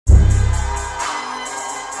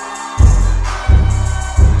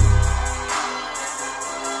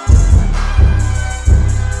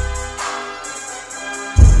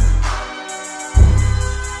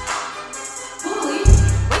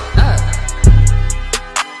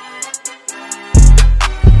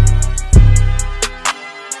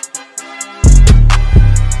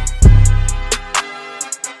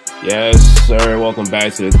Yes, sir. Welcome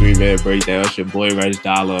back to the 3-Man Breakdown. It's your boy, Reg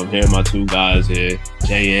Dollar. I'm here, my two guys here,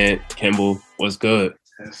 Jay and Kimball. What's good?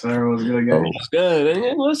 Yes, sir. What's good, guys? What's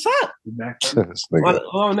good? What's up? Back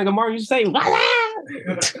nigga Mark, you say,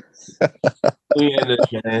 we in this,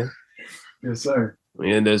 man. Yes, sir.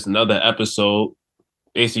 We in this another episode.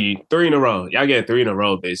 Basically, 3 in a row. Y'all get 3 in a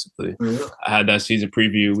row, basically. Yeah. I had that season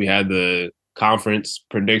preview. We had the conference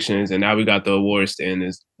predictions, and now we got the award stand.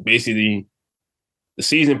 It's basically the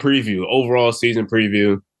season preview, overall season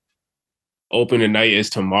preview. Opening night is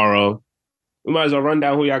tomorrow. We might as well run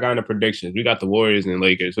down who y'all got in the predictions. We got the Warriors and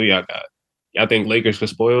Lakers. Who y'all got? Y'all think Lakers could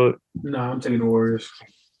spoil it? Nah, I'm taking the Warriors.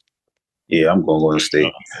 Yeah, I'm going to Golden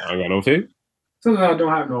State. I got no faith. Sometimes I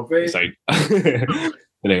don't have no faith. It's like,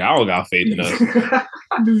 nigga, I don't got faith in us.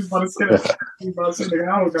 I knew you was about to say that.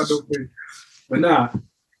 I don't got no faith. But nah,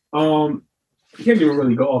 you can't even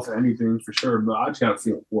really go off of anything for sure. But I just got to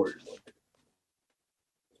feel Warriors.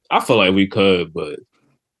 I feel like we could, but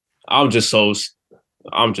I'm just so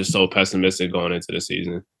pessimistic going into the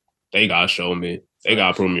season. They gotta show me. They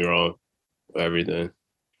gotta prove me wrong for everything.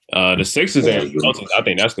 The Sixers and Celtics, I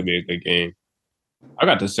think that's gonna be a good game. I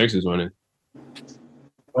got the Sixers winning.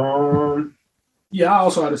 Yeah, I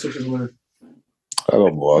also had the Sixers winning. I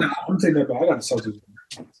don't know. I'm taking that back. I got the Celtics winning.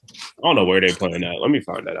 I don't know where they're playing at. Let me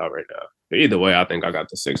find that out right now. But either way, I think I got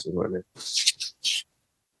the Sixers winning.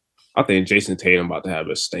 I think Jason Tatum about to have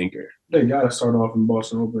a stinker. They got to start off in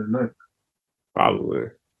Boston opening night. Probably.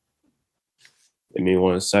 Give me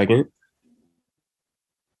 1 second.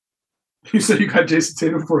 You said you got Jason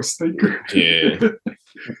Tatum for a stinker? Yeah.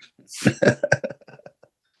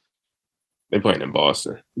 They're playing in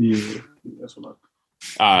Boston. Yeah, that's what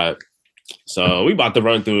so we about to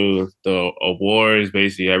run through the awards,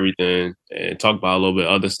 basically everything, and talk about a little bit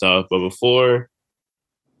of other stuff. But before,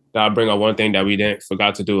 gotta bring up one thing that we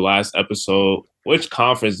forgot to do last episode. Which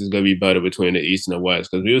conference is going to be better between the East and the West?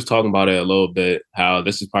 Because we was talking about it a little bit, how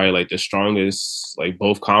this is probably like the strongest, like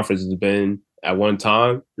both conferences have been at one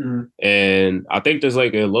time. Mm-hmm. And I think there's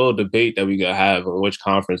like a little debate that we could have on which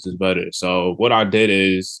conference is better. So what I did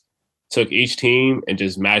is took each team and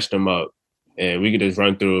just matched them up. And we could just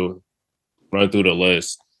run through the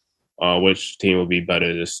list on which team will be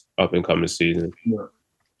better this up and coming season. Yeah.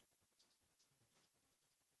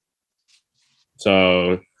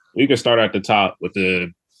 So we can start at the top with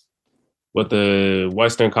the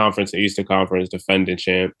Western Conference and Eastern Conference defending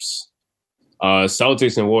champs.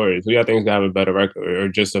 Celtics and Warriors. Who y'all think is gonna have a better record or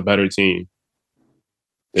just a better team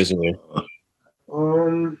this year?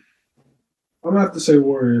 I'm gonna have to say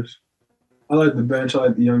Warriors. I like the bench. I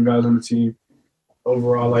like the young guys on the team.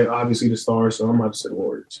 Overall, like obviously the stars. So I'm gonna have to say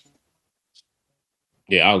Warriors.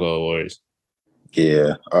 Yeah, I'll go Warriors.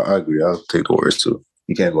 Yeah, I agree. I'll take the Warriors too.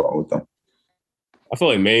 You can't go wrong with them. I feel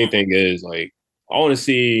like main thing is like I want to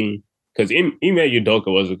see because Ime Udoka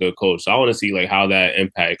was a good coach, so I want to see like how that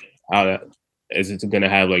is it going to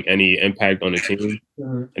have like any impact on the team.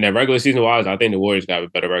 Mm-hmm. And then regular season wise, I think the Warriors got a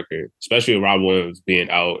better record, especially with Rob Williams being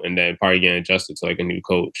out and then probably getting adjusted to like a new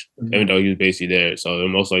coach, even though he was basically there. So they'll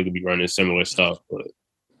most likely be running similar stuff,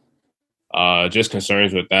 but just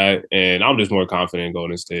concerns with that. And I'm just more confident in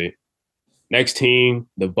Golden State. Next team,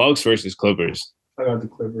 the Bucks versus Clippers. I got the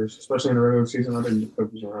Clippers, especially in the regular season. I think the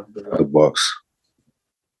Clippers will have The Bucks.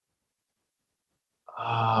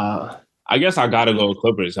 I guess I gotta go with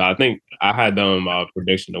Clippers. I think I had them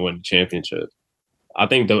prediction to win the championship. I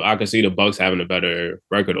think I could see the Bucks having a better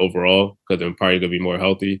record overall because they're probably gonna be more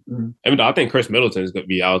healthy. Mm-hmm. Even though I think Chris Middleton is gonna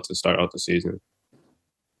be out to start out the season,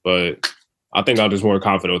 but I think I'm just more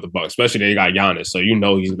confident with the Bucks, especially they got Giannis, so you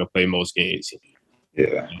know he's gonna play most games.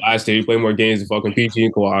 Yeah. Last year he played more games than fucking PG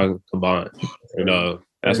and Kawhi combined.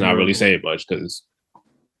 That's not really saying much because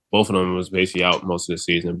both of them was basically out most of the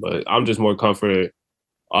season. But I'm just more comforted.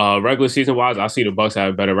 Regular season wise, I see the Bucks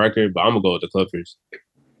have a better record, but I'm gonna go with the Clippers.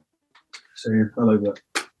 Same. I like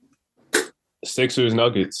that. Sixers,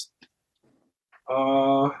 Nuggets.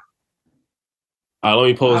 Let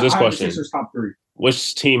me pose this question: Sixers top 3.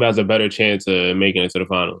 Which team has a better chance of making it to the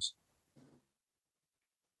finals?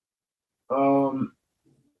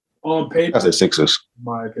 On paper, That's the Sixers. in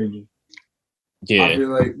my opinion. Yeah, I feel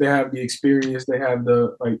like they have the experience, they have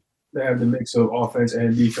the mix of offense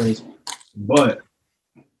and defense, but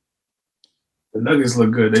the Nuggets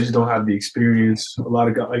look good. They just don't have the experience. A lot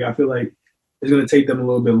of guys, like I feel like it's gonna take them a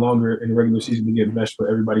little bit longer in the regular season to get meshed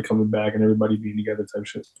with everybody coming back and everybody being together type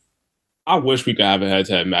shit. I wish we could have a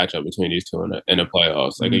head-to-head matchup between these two in the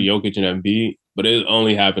playoffs, like a Jokic and Embiid, but it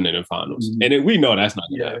only happened in the finals, and we know that's not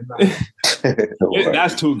gonna happen.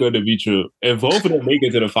 That's too good to be true. If both of them make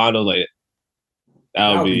it to the finals, like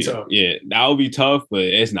that would be tough. Yeah, that would be tough, but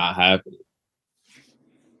it's not happening.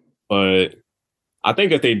 But I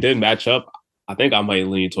think if they did match up, I think I might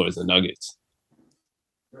lean towards the Nuggets.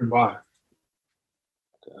 Why?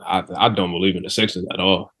 I don't believe in the Sixers at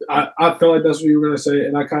all. I feel like that's what you were gonna say,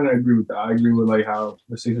 and I kind of agree with that. I agree with like how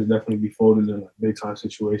the Sixers definitely be folded in like big time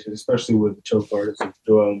situations, especially with the choke artists like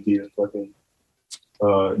Joel Embiid and fucking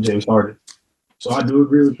James Harden. So I do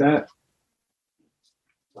agree with that.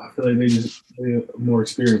 I feel like they're more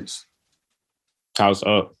experienced. How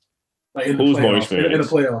so? Like in the Who's more playoffs, experienced? in the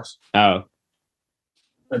playoffs. How?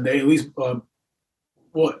 They at least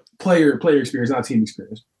what player experience, not team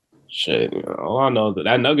experience. Shit, all I know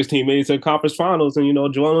that Nuggets team made it to the conference finals, and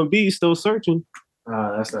Joel Embiid still searching.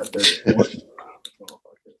 That's not fair.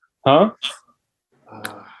 Huh?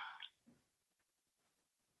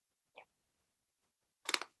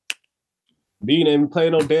 Embiid didn't play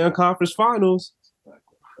no damn conference finals.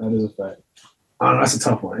 That is a fact. I don't know, that's a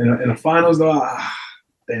tough one. In the finals, though,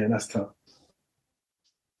 damn, that's tough.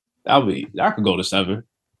 I could go to 7.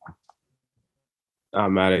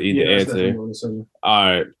 I'm mad at either answer. All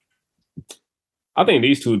right. I think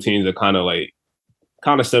these two teams are kind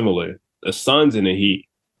of similar. The Suns and the Heat.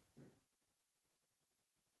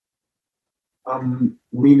 I'm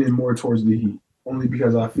leaning more towards the Heat, only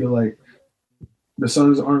because I feel like the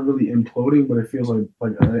Suns aren't really imploding, but it feels like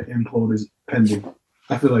an implode is pending.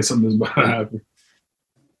 I feel like something's about to happen.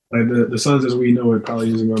 Like the Suns as we know it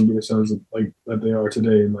probably isn't going to be the Suns like that they are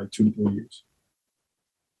today in like 2 to 3 years.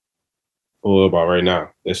 What about right now,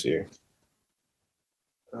 this year?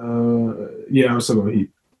 Yeah, I'm still going to Heat.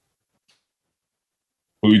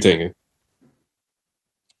 Who you taking?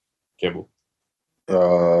 Kimball.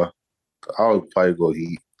 I would probably go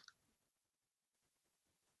Heat.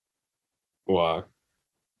 Why?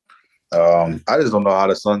 I just don't know how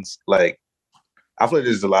the Suns like. I feel like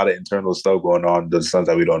there's a lot of internal stuff going on the Suns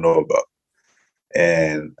that we don't know about,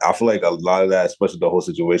 and I feel like a lot of that, especially the whole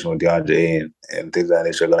situation with DeAndre and things like that,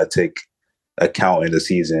 nature, are going to take account in the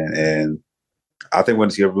season. And I think we're going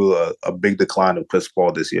to see a big decline of Chris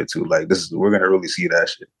Paul this year too. Like we're going to really see that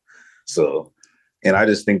shit. So, and I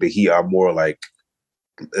just think the Heat are more like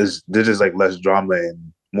there's just like less drama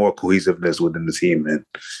and more cohesiveness within the team, and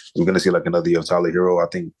we're going to see like another year of Tyler Hero. I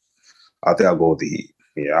think I'll go with the Heat.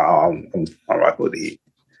 Yeah, I'm rocking with the Heat.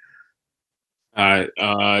 All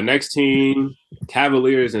right. Next team,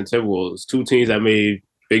 Cavaliers and Timberwolves. 2 teams that made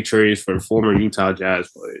big trades for former Utah Jazz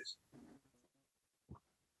players.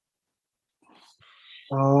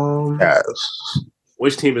 Yes.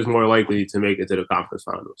 Which team is more likely to make it to the conference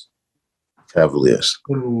finals? Cavaliers.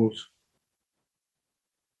 Timberwolves.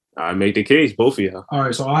 I make the case, both of you. All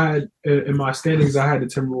right, so I had in my standings, I had the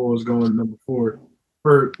Timberwolves going number 4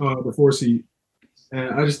 for the 4 seed.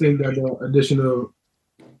 And I just think that the addition of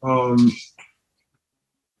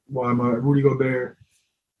Rudy Gobert,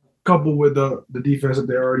 coupled with the defense that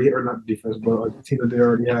they already, or not defense, but like the team that they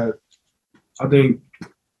already had, I think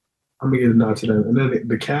I'm gonna get a nod to them. And then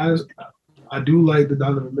the Cavs, I do like the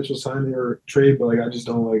Donovan Mitchell signing or trade, but like I just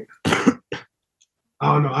don't like.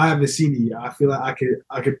 I don't know. I haven't seen it yet. I feel like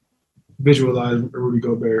I could visualize Rudy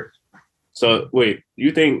Gobert. So wait,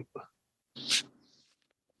 you think?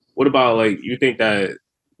 What about you think that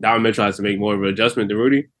Donovan Mitchell has to make more of an adjustment than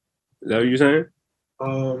Rudy? Is that what you're saying?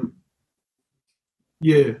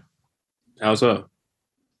 Yeah. How so?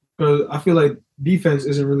 Because I feel like defense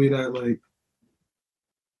isn't really that like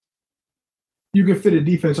you can fit a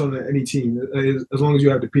defense on any team as long as you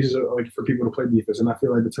have the pieces for people to play defense. And I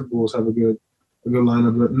feel like the Timberwolves have a good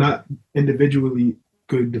lineup, but not individually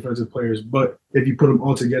good defensive players. But if you put them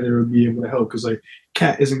all together, it would be able to help. Because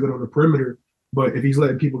Cat isn't good on the perimeter. But if he's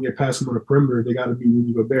letting people get past him on the perimeter, they got to be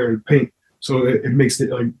Rudy Gobert and paint. So it makes it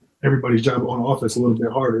everybody's job on offense a little bit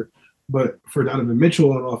harder. But for Donovan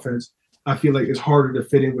Mitchell on offense, I feel like it's harder to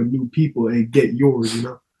fit in with new people and get yours.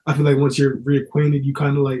 I feel like once you're reacquainted, you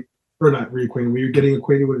kind of or not reacquainted, when you're getting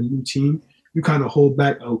acquainted with a new team, you kind of hold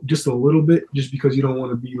back just a little bit, just because you don't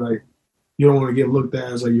want to be you don't want to get looked at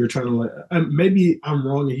as you're trying to and maybe I'm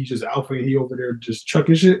wrong and he's just alpha and he over there just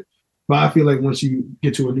chucking shit. But I feel like once you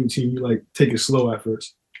get to a new team, you take it slow at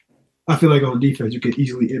first. I feel like on defense, you can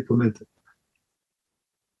easily implement it.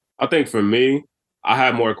 I think for me, I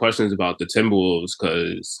have more questions about the Timberwolves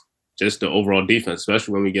because just the overall defense,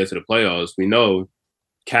 especially when we get to the playoffs, we know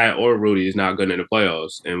Cat or Rudy is not good in the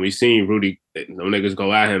playoffs. And we've seen Rudy, no niggas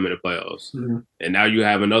go at him in the playoffs. Mm-hmm. And now you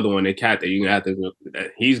have another one in Cat that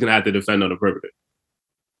he's going to have to defend on the perimeter.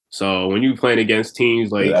 So when you playing against teams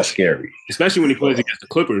that's scary, especially when he plays against the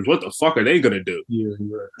Clippers, what the fuck are they gonna do? Yeah,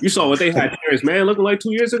 right. You saw what they had Terrence Mann looking like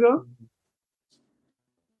 2 years ago.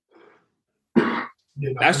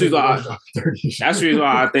 That's the reason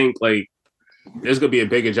why I think there's gonna be a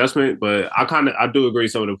big adjustment, but I do agree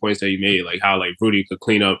with some of the points that you made, like how like Rudy could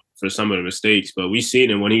clean up for some of the mistakes, but we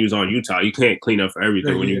seen him when he was on Utah. You can't clean up for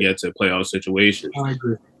everything when you get to playoff situations.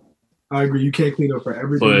 I agree. You can't clean up for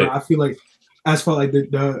everything, but I feel like as far like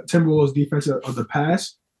the Timberwolves defense of the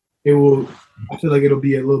past, I feel like it'll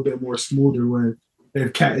be a little bit more smoother when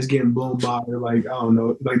if Cat is getting blown by or like I don't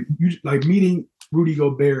know, like meeting Rudy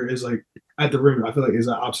Gobert is like at the rim. I feel like is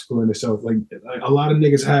an obstacle in itself. Like a lot of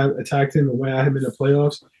niggas have attacked him and went at him in the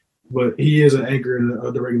playoffs, but he is an anchor in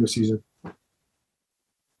the regular season.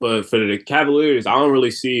 But for the Cavaliers, I don't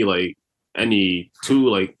really see like any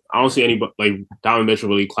I don't see any like Donovan Mitchell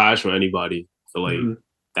really clash with anybody for like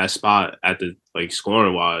that spot at the like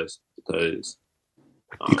scoring wise because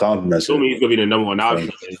he compliments assuming he's gonna be the number one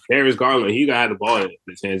option. Darius Garland, he got the ball in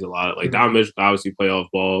his hands a lot. Like Donovan Mitchell obviously play off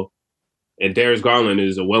ball, and Darius Garland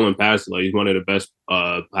is a willing passer. Like he's one of the best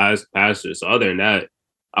passers. So other than that,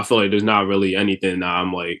 I feel like there's not really anything that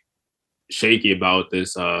I'm like shaky about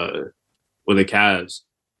this with the Cavs.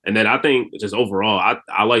 And then I think just overall,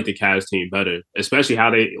 I like the Cavs team better, especially how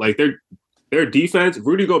they like their defense.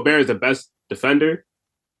 Rudy Gobert is the best defender,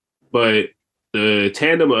 but the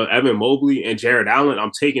tandem of Evan Mobley and Jared Allen, I'm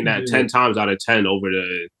taking that 10 times out of 10 over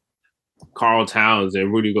the Karl Towns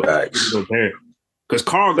and Rudy Gobert. Because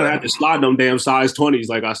Karl gonna have to slide them damn size 20s,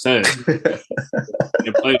 like I said,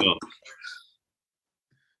 and play them.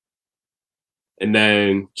 And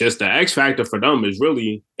then just the X factor for them is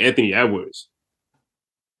really Anthony Edwards.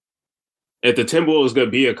 If the Timberwolves is going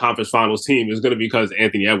to be a conference finals team, it's going to be because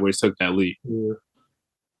Anthony Edwards took that leap. Yeah.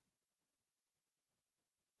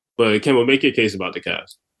 But Kim, will make your case about the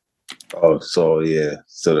Cavs. Oh, so yeah.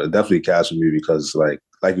 So definitely Cavs for me because like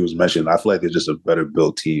it was mentioned, I feel like they're just a better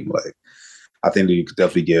built team. Like I think that you could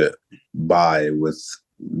definitely get by with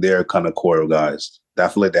their kind of core of guys. I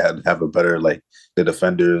feel like they have a better like the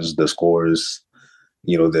defenders, the scorers,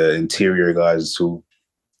 the interior guys too.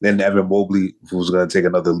 Then Evan Mobley, who's going to take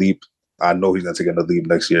another leap. I know he's going to take another leap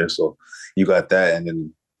next year. So you got that. And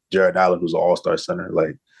then Jared Allen, who's an all-star center.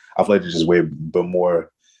 Like, I feel like they're just way but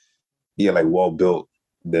more, like well-built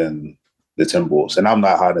than the Timberwolves. And I'm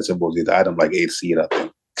not high on the Timberwolves either. I had them like 8th seed, I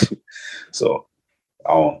think. So,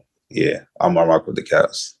 I'm on rock with the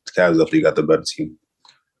Cavs. The Cavs definitely got the better team.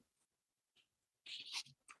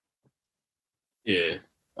 Yeah.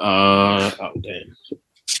 Oh, damn.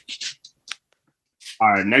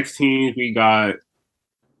 All right, next team we got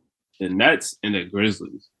the Nets and the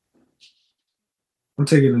Grizzlies. I'm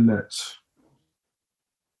taking the Nets.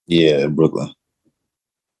 Yeah, Brooklyn.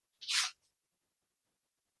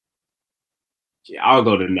 Yeah, I'll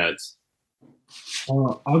go to the Nets.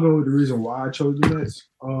 I'll go with the reason why I chose the Nets.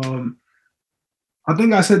 I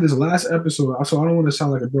think I said this last episode, so I don't want to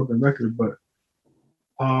sound like a broken record, but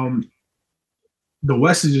the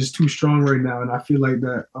West is just too strong right now, and I feel like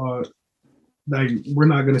that like we're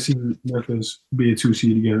not going to see Memphis be a 2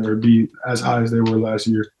 seed again or be as high as they were last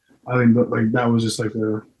year. I think like that was just like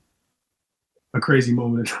a crazy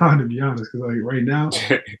moment in time, to be honest. Because like right now,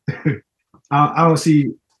 I don't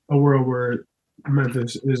see a world where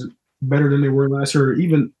Memphis is better than they were last year, or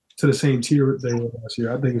even to the same tier they were last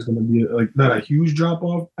year. I think it's going to be like not a huge drop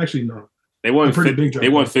off. Actually, no. They won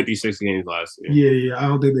 56 games last year. Yeah. I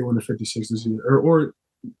don't think they won the 56 this year. Or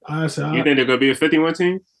I say, you think they're going to be a 51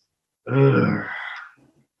 team? The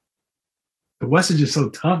West is just so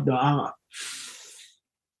tough, though.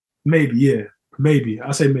 Maybe.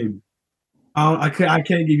 I'll say maybe. I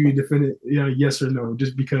can't give you a definite yes or no,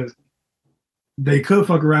 just because they could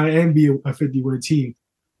fuck around and be a 50-win team.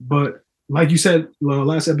 But like you said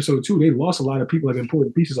last episode too, they lost a lot of people, like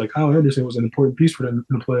important pieces. Like Kyle Anderson was an important piece for them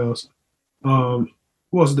in the playoffs.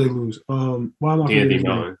 Who else did they lose? Why am I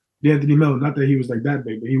forgetting? Anthony Mellon. Not that he was like that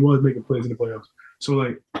big, but he was making plays in the playoffs. So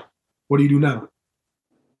like, what do you do now?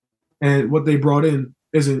 And what they brought in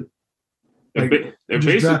isn't. Like, they're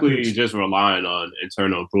basically just relying on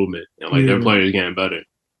internal improvement and like their players getting better,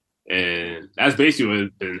 and that's basically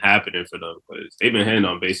what's been happening for them because they've been hitting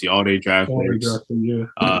on basically all their draft picks.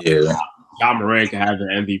 John Morant can have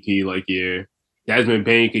an MVP like year. Desmond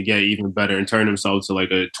Bane could get even better and turn himself to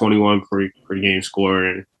like a 21 per game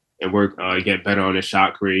scorer and work get better on his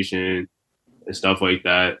shot creation and stuff like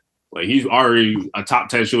that. Like he's already a top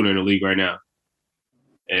 10 shooter in the league right now.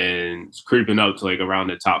 And it's creeping up to like around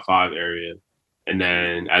the top 5 area. And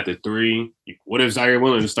then at the 3, what if Zaire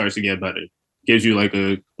Williams starts to get better? Gives you like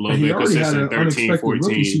a little bit consistent 13,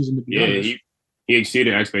 14. He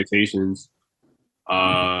exceeded expectations.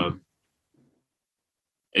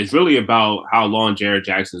 It's really about how long Jared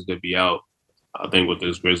Jackson is going to be out, I think, with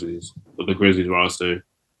the Grizzlies roster.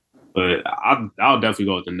 But I'll definitely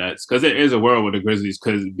go with the Nets because there is a world where the Grizzlies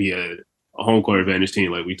could be a a home court advantage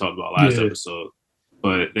team like we talked about last episode.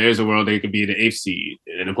 But there's a world they could be the 8th seed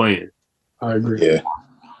in the play-in. I agree. Yeah.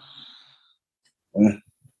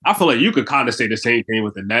 I feel like you could kind of say the same thing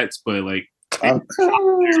with the Nets, but like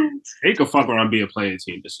they could fuck around and be a playing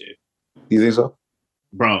team this year. You think so?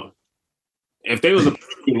 Bro, if they was a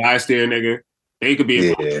team last year, nigga, they could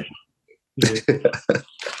be a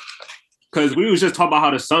because we was just talking about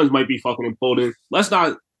how the Suns might be fucking imploding. Let's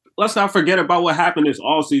not forget about what happened this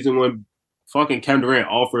offseason when fucking Kevin Durant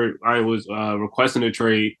was requesting a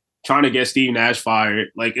trade, trying to get Steve Nash fired.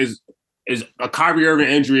 Like, is a Kyrie Irving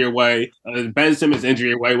injury away, Ben Simmons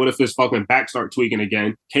injury away? What if his fucking back start tweaking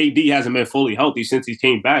again? KD hasn't been fully healthy since he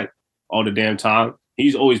came back all the damn time.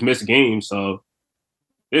 He's always missed games, so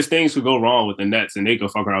there's things could go wrong with the Nets, and they could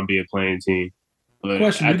fuck around and be a playing team. But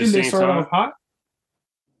question: you think they start off hot?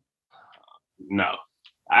 No,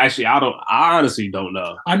 actually, I honestly don't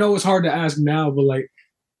know. I know it's hard to ask now, but like,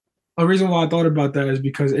 a reason why I thought about that is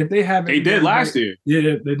because if they have, they did last year.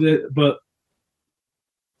 Yeah, they did, but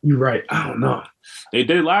you're right. I don't know. They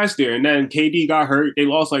did last year, and then KD got hurt. They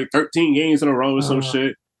lost like 13 games in a row or some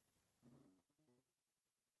shit.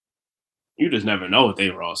 You just never know what they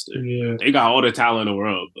roster. Yeah, they got all the talent in the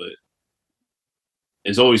world, but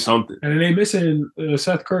it's always something. And they missing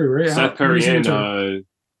Seth Curry, right? Seth Curry and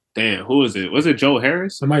damn, who is it? Was it Joe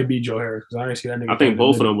Harris? It might be Joe Harris because I didn't see that nigga. I think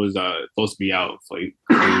both of them was supposed to be out for like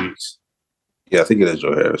 3 weeks. Yeah, I think it is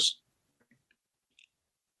Joe Harris.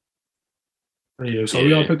 Yeah, so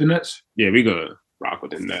we all pick the Nets? Yeah, we gonna rock with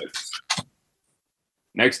the Nets.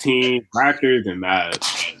 Next team, Raptors and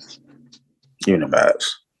Mavs. Give me the Mavs.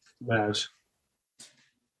 Mavs.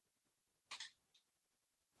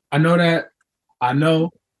 I know that. I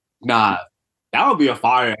know. Nah, that would be a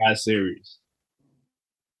fire-ass series.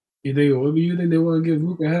 You think they want to give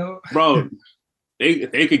Luka hell? Bro,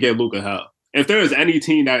 they could get Luka hell. If there is any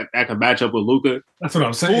team that can match up with Luka, that's what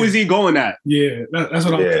I'm saying. Who is he going at? Yeah, that's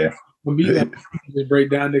what I'm saying. For me, like, just break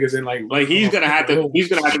down niggas and like he's gonna have to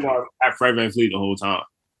go at Fred VanVleet the whole time.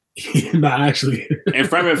 Nah, actually. And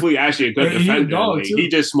Fred VanVleet actually a good defender. Like, he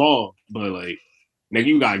just small, but like nigga,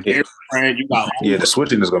 you got Gary Trent, you got the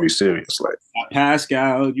switching is gonna be serious. Like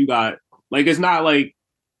Pascal, you got like it's not like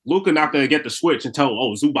Luka not gonna get the switch and tell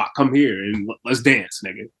Zubac come here and let's dance,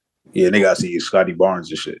 nigga. Yeah, they gotta see Scotty Barnes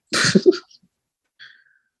and shit.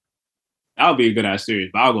 That would be a good ass series,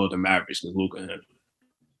 but I'll go with the Mavericks because Luka him.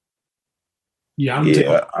 Yeah,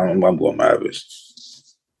 I'm going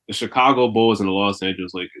Mavericks. The Chicago Bulls and the Los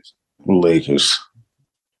Angeles Lakers. Lakers.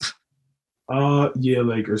 Yeah,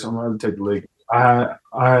 Lakers. I'm gonna take the Lakers. I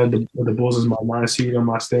had the Bulls as my 9 seed on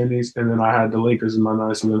my standings, and then I had the Lakers as my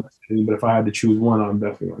 9 seed on my standings. But if I had to choose one, I'm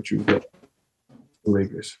definitely gonna choose the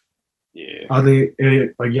Lakers. Yeah, I think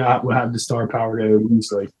we'll have the star power to at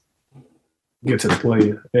least like get to the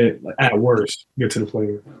play. At worst, get to the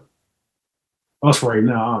play. Us right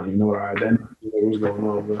now, I don't even know what our identity is. What's going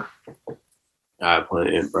on, bro? I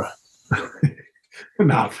play in, bro.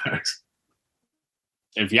 Nah, facts.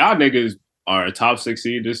 If y'all niggas are a top 6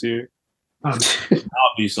 seed this year, I'll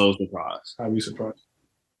be so surprised. I'll be surprised.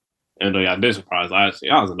 And though y'all did surprise last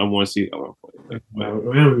year, I was the number 1 seed at one point.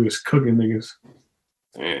 We was cooking niggas.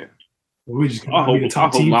 Man. We just be the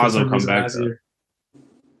top team for some reason last year.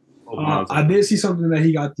 I did see something that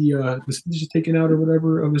he got the speeches taken out or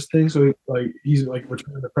whatever of his thing, so he's like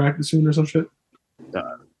returning to practice soon or some shit.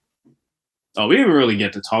 We didn't really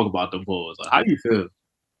get to talk about the Bulls. Like, how do you feel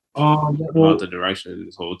about the direction of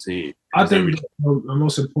this whole team? I think the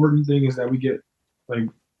most important thing is that we get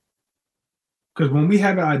because when we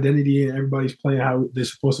have an identity and everybody's playing how they're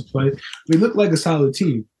supposed to play, we look like a solid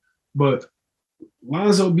team. But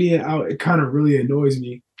Lonzo being out, it kind of really annoys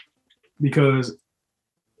me because.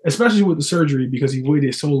 Especially with the surgery, because he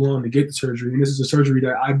waited so long to get the surgery, and this is a surgery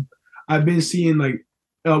that I've been seeing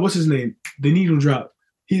what's his name? The needle drop.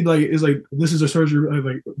 He is this is a surgery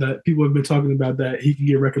that people have been talking about that he can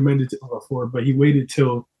get recommended for, but he waited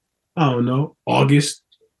till I don't know August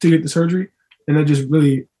to get the surgery, and that just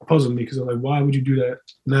really puzzled me because I'm like, why would you do that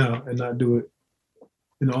now and not do it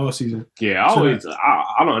in the off season? Yeah, I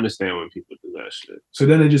don't understand when people do that shit. So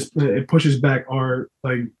then it pushes back our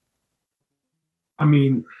I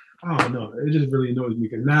mean, I don't know. It just really annoys me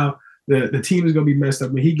because now the team is going to be messed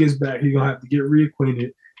up. When he gets back, he's going to have to get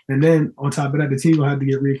reacquainted. And then on top of that, the team going to have to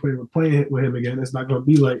get reacquainted with playing with him again. It's not going to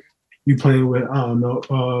be like you playing with, I don't know,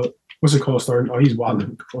 what's it called starting? Oh, he's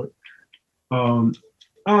wilding.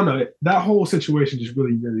 I don't know. That whole situation just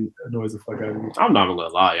really, really annoys the fuck out of me. I'm not going to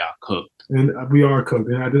lie, y'all cooked. And we are cooked.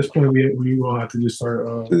 And at this point, we will have to just start.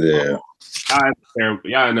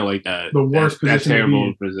 Y'all know like that. The worst position. That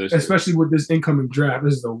terrible position. Especially with this incoming draft.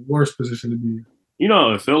 This is the worst position to be in. You know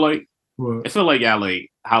what I feel like? Well, I feel like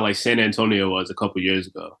how like San Antonio was a couple years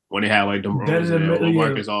ago when they had like DeRozan and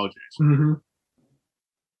Marcus Aldridge. Mm-hmm.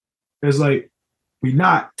 It's like we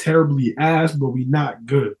not terribly ass, but we not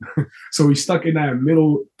good. So we stuck in that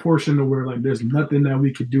middle portion of where like there's nothing that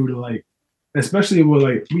we could do to like, especially with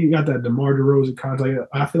like we got that DeMar DeRozan contract.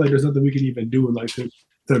 I feel like there's nothing we can even do like to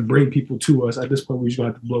bring people to us. At this point, we just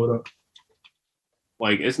gonna have to blow it up.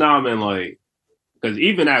 Like it's not been like because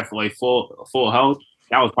even at like full health,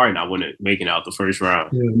 that was probably not making out the first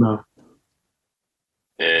round. Yeah, no.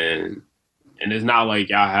 And it's not like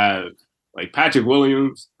y'all have like Patrick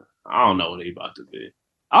Williams. I don't know what he about to be.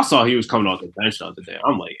 I saw he was coming off the bench the other day.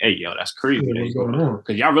 I'm like, hey, yo, that's crazy. Yeah, what's going on?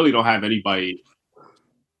 Because y'all really don't have anybody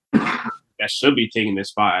that should be taking this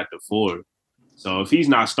spot at the 4. So if he's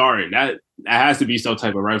not starting, that has to be some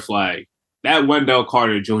type of red flag. That Wendell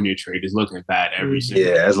Carter Jr. trade is looking bad every single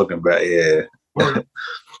day. Yeah, it's looking bad. Yeah.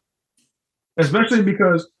 Especially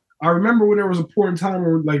because I remember when there was a point in time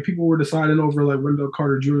where like people were deciding over like Wendell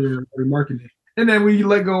Carter Jr. and remarketing it. And then we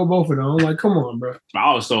let go of both of them. I'm like, come on, bro.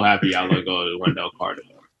 I was so happy I let go of Wendell Carter.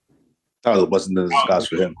 That wasn't the discuss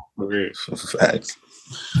for him. Facts.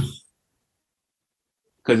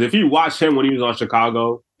 Because if you watch him when he was on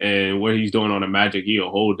Chicago and what he's doing on the Magic, he's a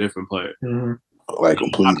whole different player. Mm-hmm. Like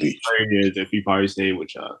completely. If he probably stayed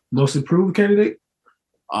with y'all. Most improved candidate?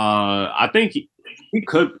 I think he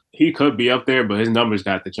could be up there, but his numbers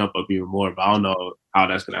got to jump up even more. But I don't know how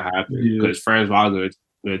that's gonna happen because Franz Wagner is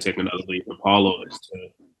gonna take another leap, and Paulo is too.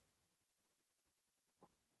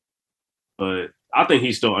 But I think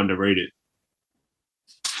he's still underrated.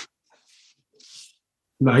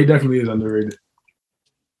 No, he definitely is underrated.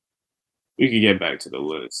 We could get back to the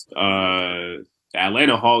list. The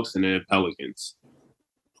Atlanta Hawks and the Pelicans.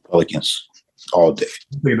 Pelicans all day.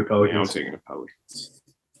 I'm taking the Pelicans. Yeah, I'm taking the Pelicans.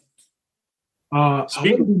 I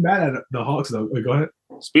wouldn't be mad at the Hawks though. Wait, go ahead.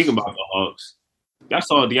 Speaking about the Hawks, y'all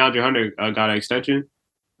saw DeAndre Hunter got an extension.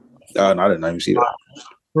 No, I didn't even see that.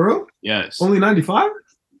 For real? Yes. Only 95?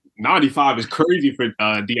 95 is crazy for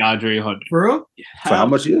DeAndre Hunter. For real? For how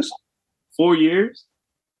much years? 4 years.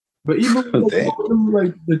 But even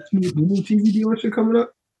like the new TV deal shit coming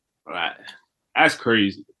up, right? That's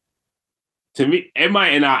crazy. To me, it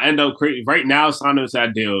might not end up crazy. Right now, signing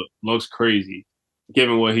that deal looks crazy,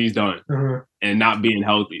 given what he's done and not being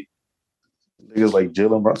healthy. Niggas like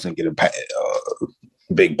Jalen Brunson getting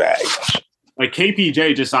big bag. Like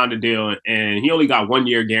KPJ just signed a deal and he only got 1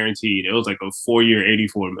 year guaranteed. It was like a 4-year,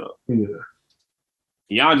 $84 million.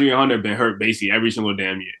 Yeah. DeAndre Hunter been hurt basically every single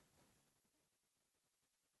damn year.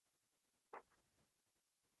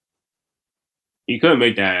 He couldn't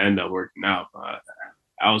make that end up working out, but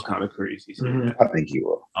that was kind of crazy. I think he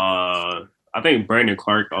will. I think Brandon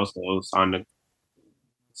Clark also signed the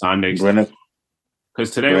Brandon,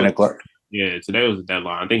 because today Brandon Clark. Yeah, today was the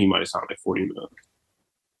deadline. I think he might have signed like $40 million.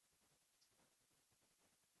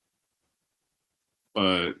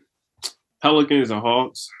 But Pelicans and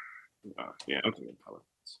Hawks, yeah, I'm thinking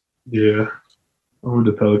Pelicans. Yeah, I'm with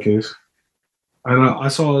the Pelicans. I know. I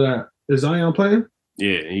saw that. Is Zion playing?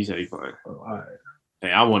 Yeah, he said he's playing. Oh, all right.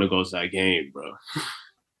 Hey, I want to go to that game, bro.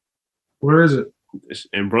 Where is it? It's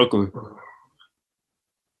in Brooklyn.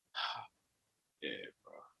 Yeah,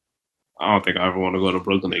 bro. I don't think I ever want to go to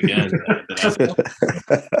Brooklyn again.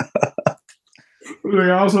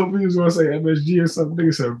 I was hoping he was going to say MSG or something.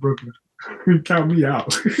 Nigga said Brooklyn. Count me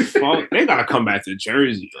out. Well, they got to come back to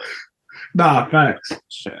Jersey. Nah, facts.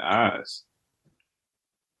 Shit, ass.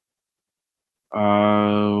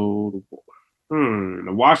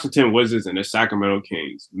 The Washington Wizards and the Sacramento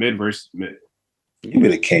Kings. Mid versus mid. Give me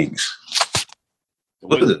the Kings. The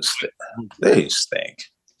Wizards, they stink.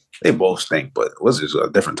 They both stink, but Wizards are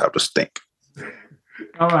a different type of stink.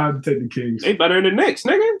 I'm gonna have to take the Kings. They better than the Knicks,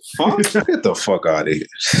 nigga. Fuck. Get the fuck out of here.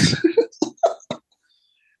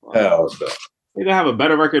 Hell no. They gonna have a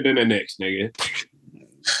better record than the Knicks, nigga.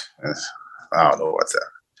 I don't know what's that.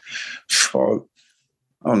 Fuck.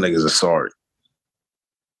 Them niggas are sorry.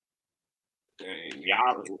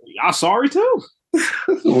 Y'all sorry too?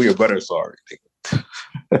 We are better sorry.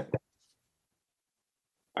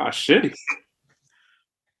 Shitty.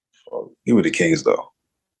 Give me the Kings though.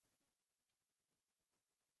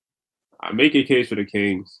 I make a case for the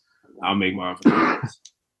Kings. I'll make mine for the Kings.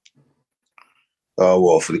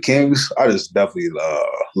 Well, for the Kings, I just definitely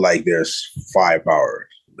like their firepower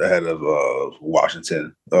ahead of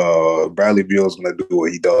Washington. Bradley Beal's gonna do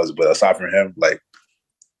what he does, but aside from him, like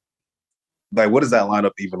what does that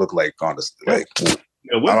lineup even look like? Honestly, like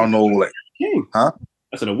I don't know. Like, King. Huh?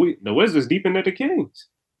 I said the Wizards deep into the Kings.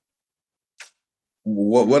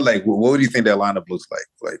 What do you think that lineup looks like?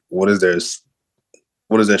 Like what is their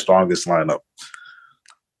strongest lineup?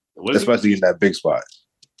 especially in that big spot.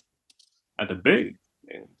 At the big,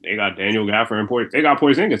 they got Daniel Gafford and they got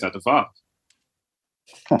Porzingis at the 5.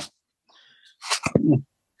 Huh.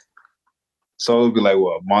 So it would be like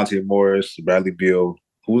what? Monte Morris, Bradley Beal.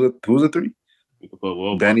 Who's the 3? You could put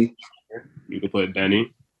Will Denny. You could put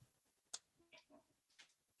Denny.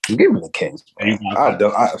 Give me the Kings.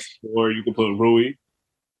 Or you could put Rui.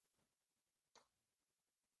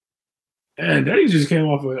 And Denny just came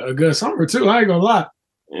off a good summer too. I ain't gonna lie.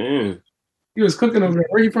 Yeah. He was cooking over there.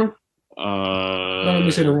 Where you from? Don't let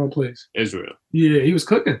me say the wrong place. Israel. Yeah, he was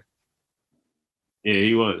cooking. Yeah,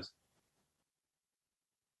 he was.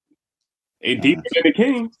 Hey, deeper than the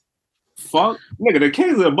Kings. Fuck. Nigga, the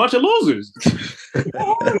Kings are a bunch of losers.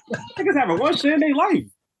 Niggas having one shit in their life.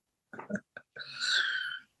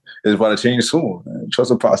 It's about to change soon, man. Trust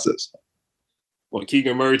the process. What,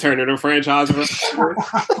 Keegan Murray turning the franchise around?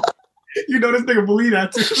 You know this nigga believe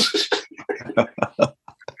that too.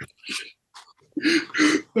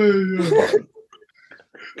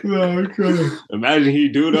 No, okay. Imagine he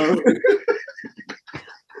do though.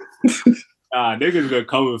 Niggas gonna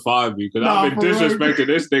come and find me because I've been disrespecting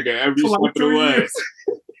this nigga every step of the way.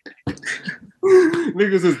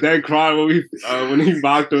 Niggas is dead crying when he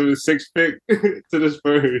mocked him his 6th pick to the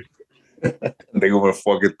Spurs. Nigga went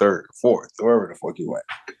fucking 3rd, 4th, wherever the fuck he went.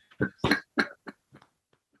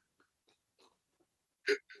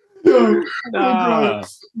 Yo,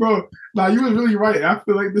 bro, you was really right. I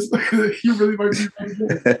feel like this. You really might be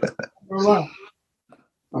right. No,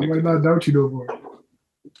 I might not doubt you no more.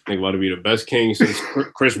 Think about to be the best king since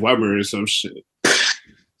Chris Webber or some shit.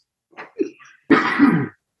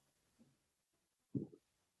 How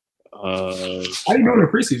you doing in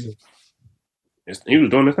preseason? He was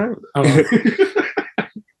doing the thing.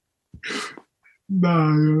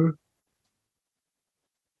 Nah.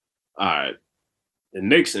 All right. The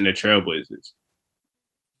Knicks and the Trailblazers.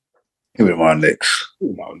 Give me my Knicks.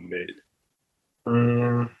 Who about mid?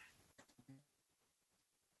 And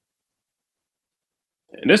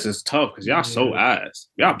this is tough because y'all so ass.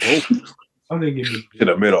 Y'all both. I'm gonna give you in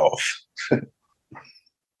the middle.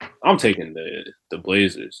 I'm taking the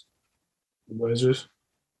Blazers. The Blazers?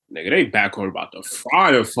 Nigga, they backcourt about to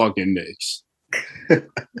fry the fucking Knicks.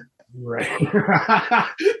 Right.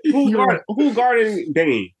 Who guarding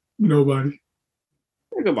Dame? Nobody.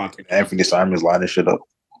 Think about that. Anthony Simons lining shit up.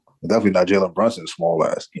 Definitely not Jalen Brunson, small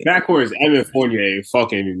ass. Backcourt is Evan Fournier and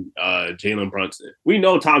fucking Jalen Brunson. We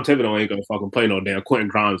know Tom Thibodeau ain't gonna fucking play no damn Quentin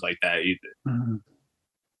Grimes like that either. Mm-hmm.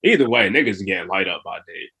 Either way, niggas are getting light up by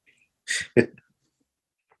Dave.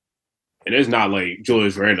 And it's not like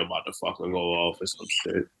Julius Randle about to fucking go off or some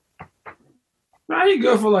shit. Nah, he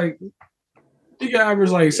good for he got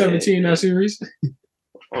average 17 in that series.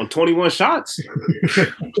 On 21 shots.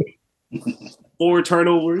 4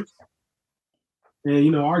 turnovers.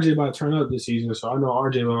 And RJ about to turn up this season, so I know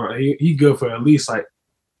RJ he good for at least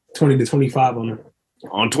 20 to 25 on him.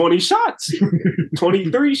 On 20 shots.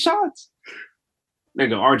 23 shots.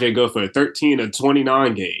 Nigga, RJ good for a 13 to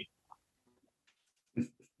 29 game.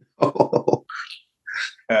 Oh,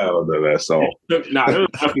 hell no, that's all. Nah, it was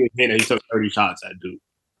definitely a game that he took 30 shots at Duke.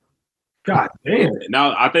 God damn.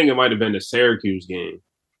 Now, I think it might have been the Syracuse game.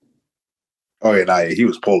 Oh, yeah, he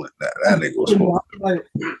was pulling that. That nigga was pulling.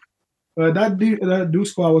 That Duke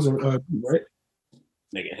squad wasn't right?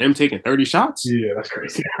 Nigga, him taking 30 shots? Yeah, that's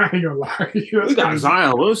crazy. I ain't gonna lie. We got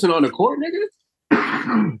Zion Wilson on the court,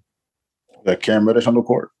 nigga. Got Cam Reddish on the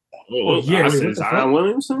court. Oh, yeah. I said Zion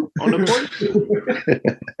Williamson on the court.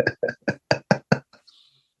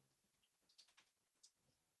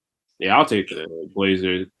 Yeah, I'll take the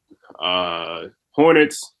Blazers.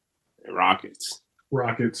 Hornets and Rockets.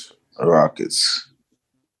 Rockets.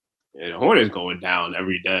 Yeah, the Hornets going down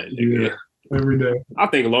every day. Nigga. Yeah, every day. I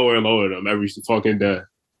think lower and lower them every fucking day.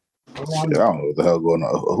 Yeah, I don't know what the hell going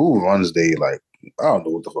on. Who runs I don't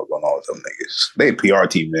know what the fuck going on with them niggas. They PR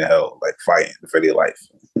team in hell, fighting for their life.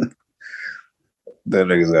 Them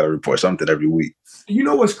niggas gotta report something every week. You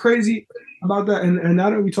know what's crazy about that? And now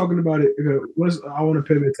that we're talking about it, I want to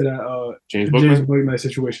pivot to that James Bookman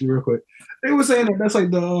situation real quick. They were saying that that's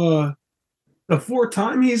the 4th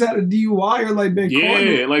time he's had a DUI or been caught.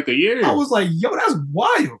 Yeah, a year. I was like, yo, that's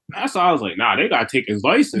wild. That's why I was like, nah, they gotta take his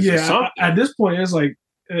license or something. At this point, it's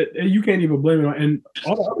you can't even blame it on. And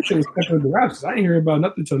all the other shit was kept under wraps. I ain't hearing about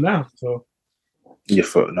nothing till now. So your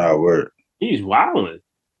foot, word. He's wilding.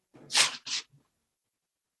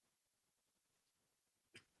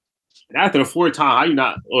 And after the 4th time, how you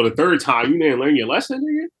not, or the 3rd time, you didn't learn your lesson,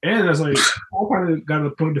 nigga? And that's I kind of got a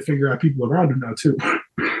point to figure out people around him now too. I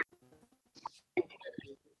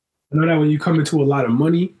know that when you come into a lot of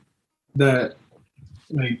money, that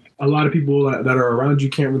like a lot of people that are around you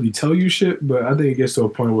can't really tell you shit. But I think it gets to a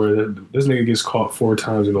point where this nigga gets caught 4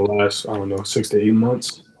 times in the last, I don't know, 6 to 8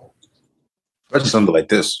 months. Especially something like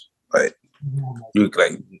this. Like you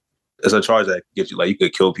like it's a charge that gets you like you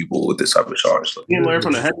could kill people with this type of charge. So. You didn't learn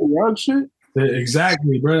from the heavy rug shit? Yeah,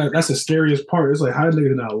 exactly, bro. That's the scariest part. It's like, how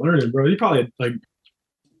niggas not learning, bro? You probably like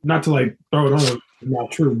not to like throw it on, it's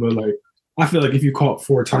not true, but like I feel like if you caught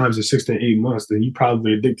 4 times in 6 to 8 months, then you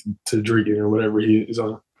probably addicted to drinking or whatever he is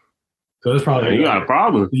on. So that's probably you got a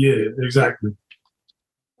problem. Yeah, exactly.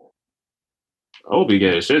 I hope he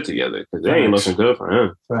get his shit together because they ain't looking good for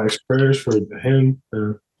him. Facts, prayers for him.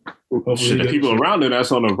 Shit, the people around him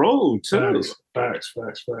that's on the road too. Facts.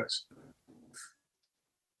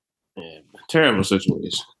 Yeah, terrible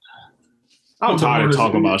situation. I'm tired of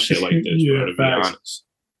talking about shit like this, bro, to be honest.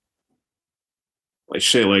 Like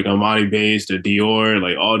shit like Amani Bates, the Dior,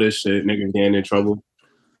 like all this shit, niggas getting in trouble.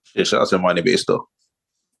 Yeah, shout out to Amani Bates though.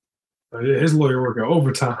 His lawyer working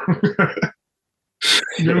overtime.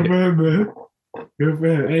 Good for him, man. Good for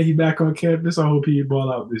him. Hey, he back on campus. I hope he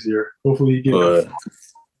ball out this year. Hopefully he get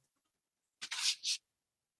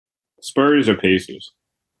Spurs or Pacers?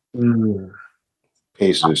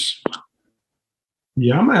 Pacers.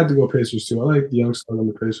 Yeah, I might have to go Pacers too. I like the young stuff on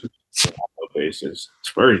the Pacers. Pacers.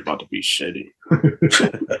 Spurs about to be shitty.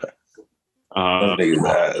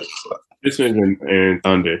 Pistons and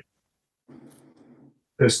Thunder.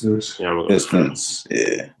 Pistons. Yeah, Pistons.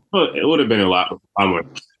 Yeah. But it would have been a lot more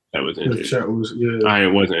that was injured. I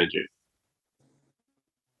wasn't injured.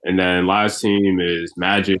 And then last team is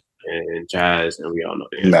Magic and Jazz, and we all know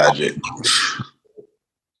the Magic.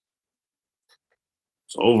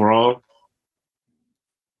 So overall,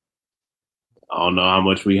 I don't know how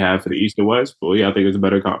much we have for the East or West, but yeah, I think it's a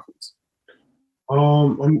better conference.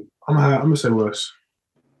 I'm gonna say West.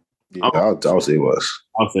 Yeah, I'll say West.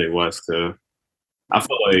 I'll say West too. I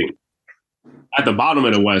feel like at the bottom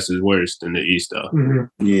of the West is worse than the East, though.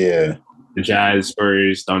 Mm-hmm. Yeah. The Jazz,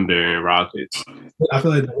 Spurs, Thunder, and Rockets. I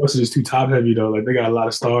feel like the West is just too top heavy though. Like they got a lot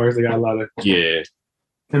of stars, they got a lot of and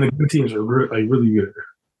the good teams are like really good.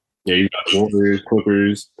 Yeah, you got Warriors,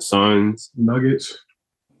 Clippers, Suns, Nuggets.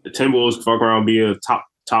 The Timberwolves fuck around be a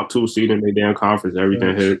top 2 seed in their damn conference.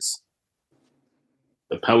 Everything hits.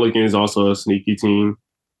 The Pelicans also a sneaky team.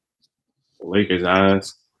 The Lakers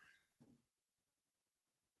ass.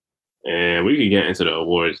 And we can get into the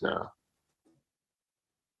awards now.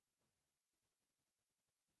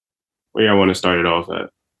 Where y'all want to start it off at?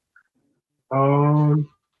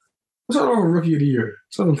 What's our rookie of the year?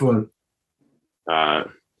 Something fun.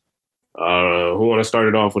 Who want to start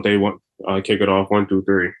it off? What they want? Kick it off. 1, 2,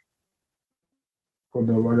 3. Hold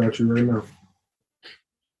up, I got you right now.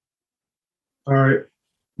 All right,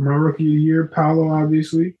 my rookie of the year, Paolo,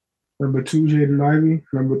 obviously. Number 2, Jaden Ivey.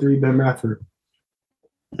 Number 3, Ben Mathurin.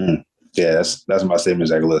 Yeah, that's my same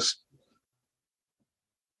exact list.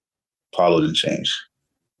 Paolo didn't change.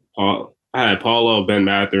 I had Paulo, Ben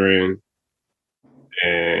Mathurin,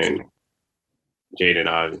 and Jaden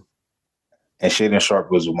Ivey. And Shaden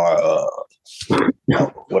Sharp was my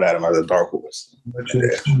what had him as a dark horse.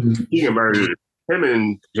 You can murder him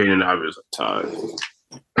and Jaden Ivey was tied.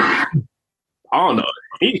 I don't know.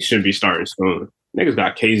 He should be starting soon. Niggas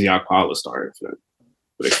got KZ Okpala starting for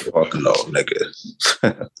them. Fuck no,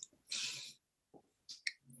 nigga.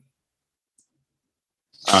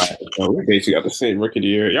 All right, so we basically got the same rookie of the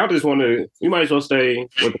year. Y'all just want to, we might as well stay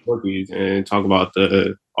with the rookies and talk about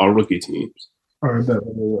our rookie teams. All right,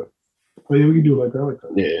 oh yeah, we can do it like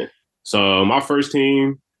that. Yeah. So my first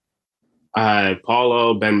team, I had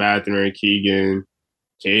Paulo, Ben Mathurin, Keegan,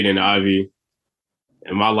 Jaden Ivey.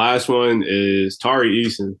 And my last one is Tari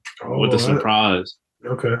Eason with the surprise.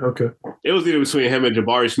 Okay. It was either between him and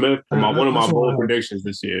Jabari Smith. One of my bold predictions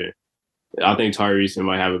this year. I think Tari Eason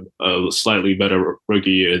might have a slightly better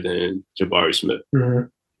rookie year than Jabari Smith. Mm-hmm.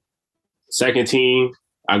 Second team,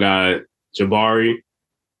 I got Jabari,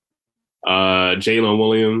 Jalen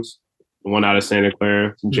Williams, one out of Santa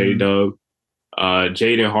Clara, J-Dub,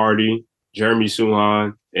 Jaden Hardy, Jeremy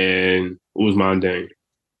Suhan, and Ousmane Deng.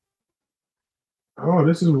 Oh,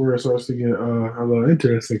 this is where it starts to get a little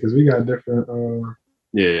interesting because we got different.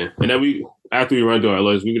 Yeah, and then after we run through our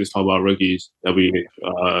list, we can just talk about rookies that we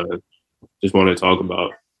just want to talk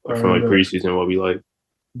about from like preseason, what we like.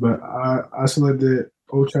 But I selected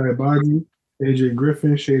Ochai Agbaji, AJ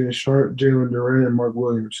Griffin, Shaden Sharp, Jalen Duran, and Mark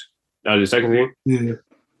Williams. That was the second team? Yeah.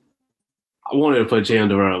 I wanted to put Jalen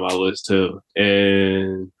Duran on my list too.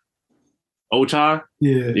 And Ochai?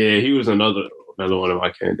 Yeah. Yeah, he was another one of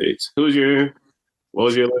my candidates. What was your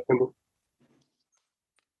last number?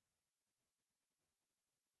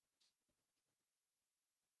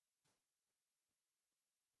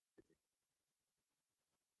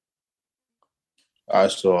 I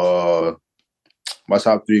saw my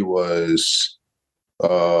top three was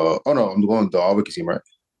oh no, I'm going with the all rookie team, right?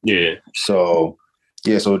 Yeah. So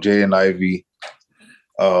Jay and Ivy,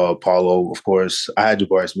 Paulo, of course. I had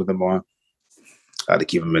Jabari Smith in on. I had to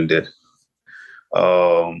keep him in there.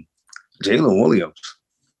 Jalen Williams.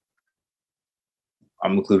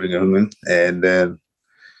 I'm including him in. And then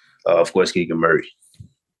of course Keegan Murray.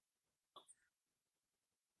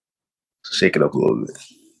 Shake it up a little bit.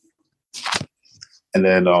 And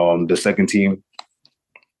then the second team,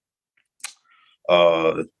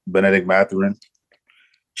 Benedict Mathurin,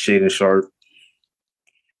 Shaden Sharp.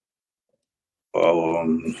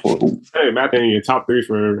 Hey, Matt, in your top three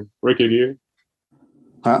for rookie of the year?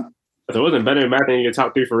 Huh? So wasn't Benedict Mathurin in your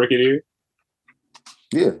top three for rookie of the year?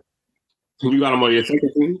 Yeah. You got him on your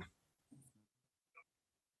second team?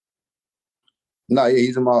 No, yeah,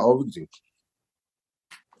 he's in my all rookie team.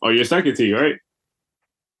 Oh, your second team, right?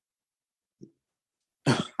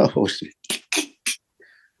 Oh shit!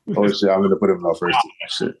 I'm gonna put him in our first team.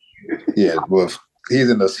 Shit. Yeah, well, he's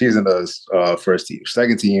in the first team.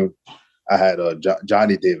 Second team, I had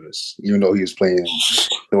Johnny Davis. Even though he was playing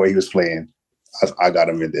the way he was playing, I got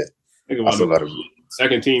him in there. I still got him.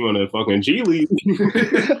 Second team on the fucking G League.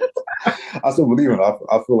 I still believe in it.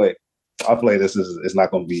 I feel like it's not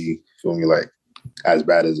gonna be, feel me, like as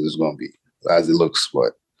bad as it's gonna be, as it looks,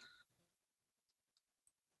 but.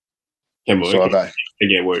 So it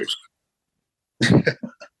get worse.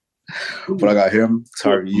 But I got him,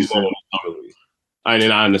 Tyrese. I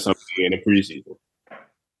didn't understand in the preseason.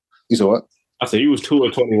 You said what? I said he was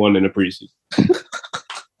 2-21 in the preseason.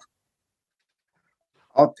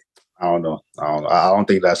 I don't know. I don't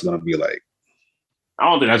think that's gonna be like. I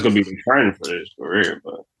don't think that's gonna be the trend for his career,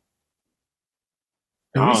 but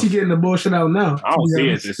at least he's getting the bullshit out now. I don't see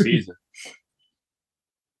it this season.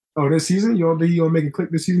 Oh, this season? You don't think he's gonna make it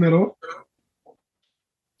click this season at all?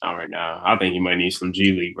 Not right now. I think he might need some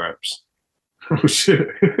G League reps. Oh shit.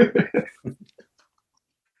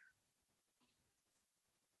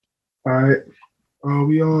 All right.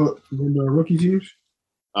 We all in the rookie teams?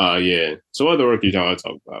 Yeah. So what other rookies y'all want to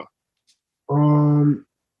talk about?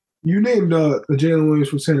 You named the Jalen Williams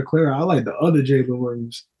from Santa Clara. I like the other Jalen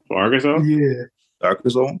Williams. For Arkansas? Yeah.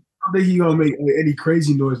 Arkansas? I don't think he's gonna make any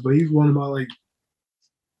crazy noise, but he's one of my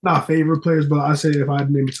not favorite players, but I say if I had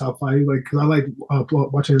to name the top five, because I like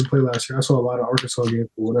watching him play last year. I saw a lot of Arkansas games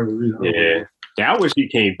for whatever reason. Yeah, I wish he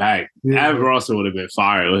came back. Yeah. Av Russell would have been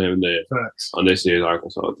fired with him there. Facts. On this year's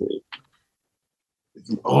Arkansas team.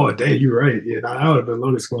 Oh, dang, you're right. Yeah, that would have been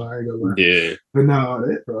loaded squad. I ain't gonna lie. Yeah. But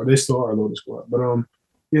no, they still are a loaded squad. But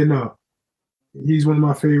yeah, no. He's one of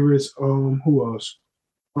my favorites. Who else?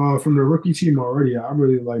 From the rookie team already, I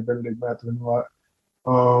really like Benedict Mathurin a lot.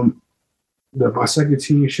 My second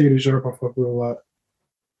team, Shaden Sharp, I fuck with a lot.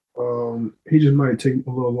 He just might take a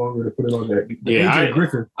little longer to put it on that. AJ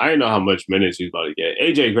Griffin. I didn't know how much minutes he's about to get.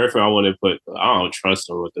 AJ Griffin, I want to put. I don't trust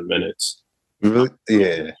him with the minutes. Really?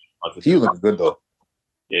 Yeah. He looking good though.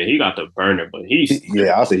 Yeah, he got the burner, but he's.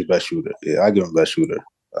 Yeah, I'll say he's best shooter. Yeah, I give him best shooter.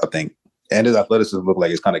 I think, and his athleticism looked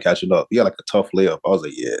like it's kind of catching up. He got like a tough layup. I was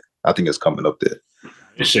like, yeah, I think it's coming up there.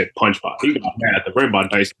 This shit punch pop. He got mad at the rim by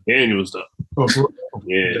Dyson Daniels though. Oh,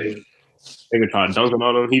 yeah. They could try dunking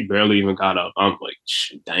on him. He barely even got up. I'm like,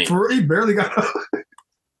 dang. He barely got up.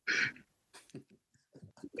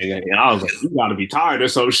 And I was like, you gotta be tired or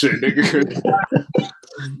some shit, nigga.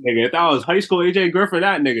 Nigga, if that was high school AJ Griffin,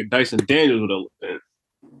 that nigga Dyson Daniels would have been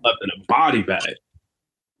up in a body bag.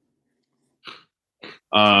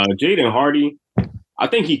 Jaden Hardy, I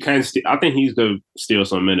think he can. I think he's gonna steal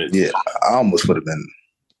some minutes. Yeah, I almost would have been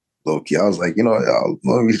low key. I was like,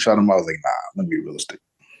 when we shot him, I was like, nah, let me be realistic.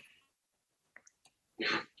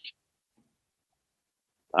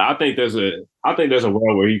 I think there's a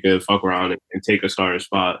world where he could fuck around and take a starting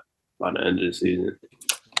spot by the end of the season.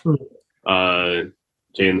 Jaden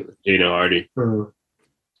Hardy.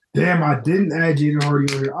 Damn, I didn't add Jaden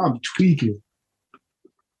Hardy on here. I'm tweaking.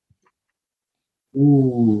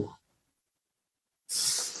 Ooh.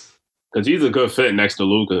 Because he's a good fit next to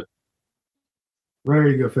Luka.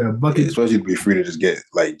 Very good fit. Bucket. Especially to be free to just get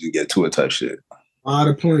to a type shit. A lot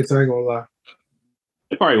of points, I ain't gonna lie.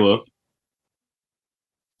 They probably will.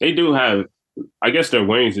 They do have, I guess their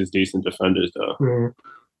wings is decent defenders though. Mm-hmm.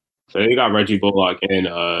 So they got Reggie Bullock and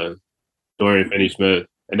Dorian Finney-Smith.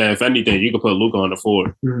 And then if anything, you could put Luka on the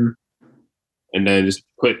floor. Mm-hmm. And then just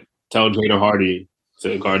tell Jaden Hardy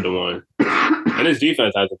to guard the one. And his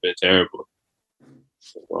defense hasn't been terrible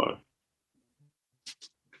so far.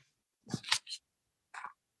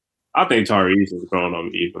 I think Tyrese is growing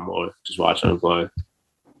on me even more just watching him play.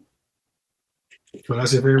 So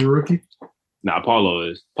that's your favorite rookie? Nah, Paulo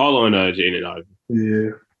is. Paulo and Jaden Ivey.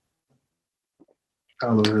 Yeah.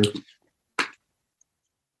 I love him.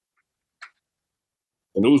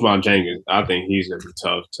 And Usman Jenkins, I think he's gonna be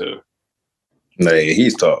tough too. Nah,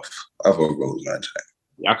 he's tough. I fuck with Usman Jenkins.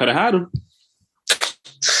 Y'all could have had him.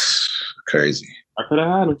 Crazy. I could have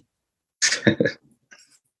had him.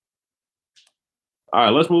 All right,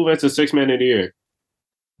 let's move into 6 Man of the Year.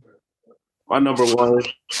 My number 1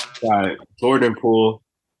 got Jordan Poole.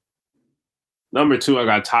 Number 2, I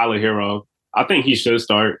got Tyler Hero. I think he should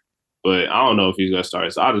start, but I don't know if he's gonna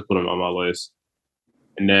start, so I'll just put him on my list.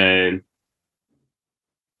 And then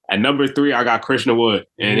at number 3, I got Christian Wood,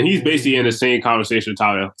 and he's basically in the same conversation with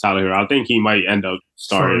Tyler Hero. I think he might end up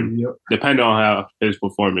starting, depending on how his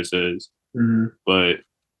performance is. Mm-hmm. But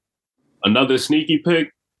another sneaky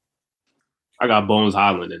pick, I got Bones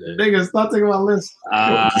Highland in it. Nigga, stop taking my list.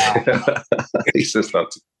 He said stop.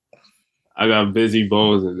 I got Busy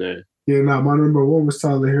Bones in there. Yeah, my number 1 was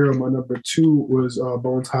Tyler Hero. My number 2 was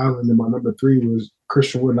Bones Highland, and my number 3 was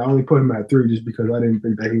Christian Wood. And I only put him at 3 just because I didn't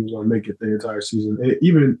think that he was going to make it the entire season.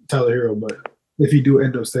 Even Tyler Hero, but if he do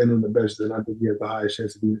end up staying on the bench, then I think he has the highest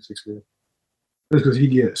chance of being a 6 man. Just because he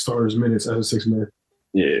get starters minutes as a 6 man.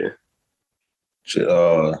 Yeah.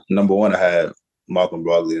 Number 1, I had Malcolm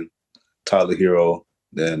Brogdon, Tyler Hero,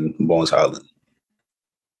 then Bones Highland.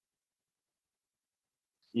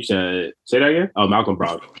 You said, say that again? Oh, Malcolm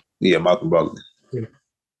Brogdon. Yeah, Malcolm Brogdon. Yeah.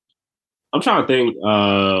 I'm trying to think,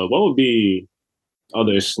 what would be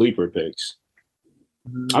other sleeper picks?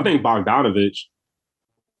 I think Bogdanovich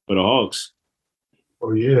for the Hawks.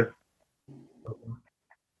 Oh, yeah.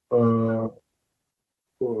 Who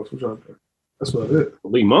else? That's about it.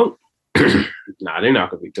 Lee Monk? Nah, they're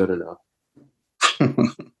not going to be good enough.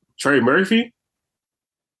 Trey Murphy?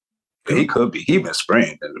 He could be. He been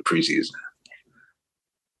spraying in the preseason.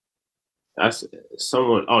 That's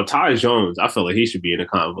someone. Oh, Ty Jones. I feel like he should be in the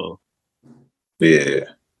convo. Yeah.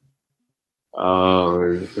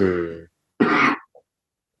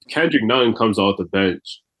 Kendrick Nunn comes off the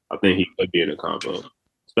bench. I think he could be in the convo,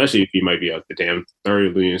 especially if he might be up the damn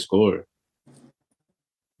third leading scorer.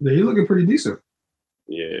 Yeah, he's looking pretty decent.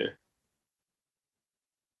 Yeah.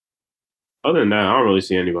 Other than that, I don't really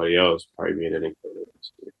see anybody else probably being in it.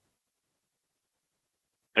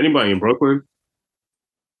 Anybody in Brooklyn?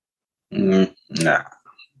 Nah.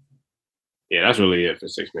 Yeah, that's really it for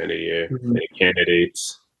 6 Man of the Year. Mm-hmm. And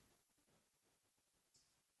candidates.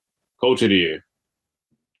 Coach of the Year.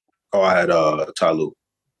 Oh, I had Ty Lue.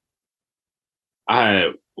 I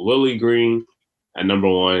had Willie Green at number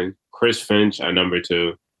 1, Chris Finch at number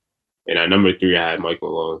 2, and at number 3, I had Mike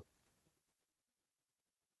Malone.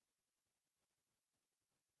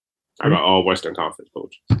 I got all Western Conference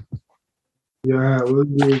coaches. Yeah, I had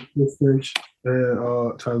Willie Green, Chris Finch,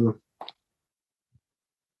 and Tyler.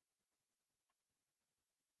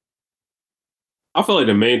 I feel like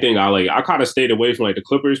the main thing I kind of stayed away from like the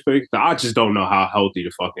Clippers pick. I just don't know how healthy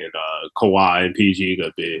the fucking Kawhi and PG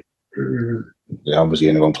gonna be. Yeah, how much he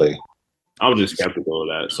ain't gonna play? I'm just skeptical of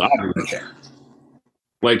that. So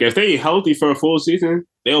like if they healthy for a full season,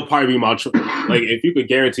 they'll probably be my like if you could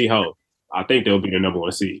guarantee health, I think they'll be the number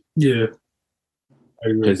 1 seed. Yeah,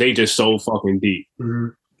 because they just so fucking deep. Mm-hmm.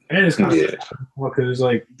 And it's kind of because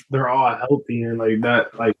like they're all healthy and like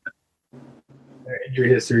that like. Their injury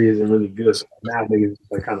history isn't really good, so now niggas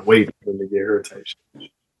like kind of waiting for them to get hurt type shit.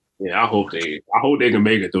 Yeah, I hope they can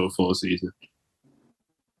make it through a full season.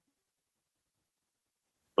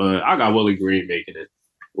 But I got Willie Green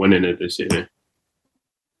winning it this year.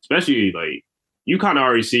 Especially like you kind of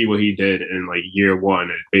already see what he did in like year 1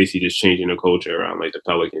 and basically just changing the culture around like the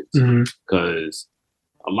Pelicans. Because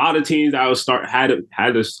a lot of teams that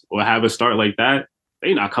would have a start like that,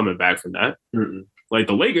 they not coming back from that. Mm-mm. Like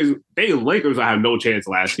the Lakers will have no chance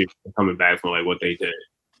last year coming back from like what they did.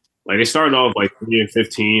 Like they started off like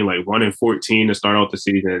 3-15, like 1-14 to start off the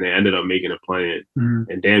season, and they ended up making a play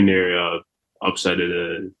and damn near upset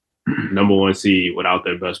the number 1 seed without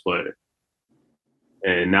their best player.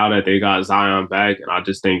 And now that they got Zion back, and I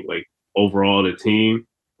just think like overall the team,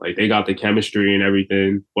 like they got the chemistry and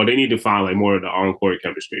everything. Well, they need to find like more of the on-court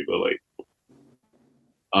chemistry, but like.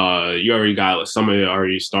 You already got some of it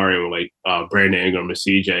already starting with like Brandon Ingram and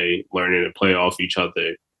CJ learning to play off each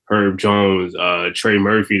other. Herb Jones, Trey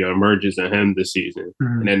Murphy, the emergence of him this season,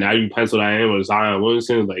 and then now you pencil that in with Zion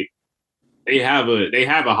Williamson. Like they have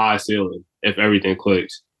a high ceiling if everything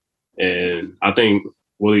clicks, and I think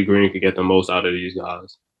Willie Green could get the most out of these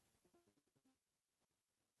guys.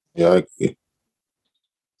 Yeah,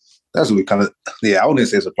 that's really kind of I wouldn't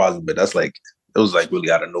say surprising, but that's like it was like really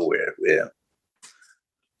out of nowhere. Yeah.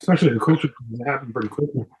 Especially the culture, it happened pretty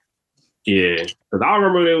quickly. Yeah, because I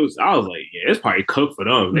remember I was like, yeah, it's probably cooked for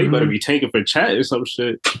them. They better be tanking for Chet. I was like, yeah, it's probably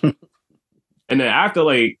cooked for them. They better be tanking for Chet or some shit. And then after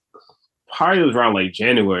like, probably was around like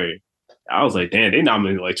January, I was like, damn, they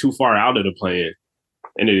nominated like too far out of the plan,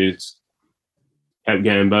 and it just kept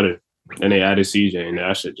getting better. And they added CJ, and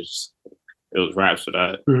that shit just it was raps for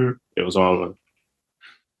that. It was on.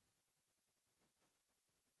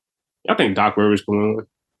 I think Doc Rivers can win.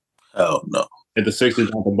 Hell no. If the Sixers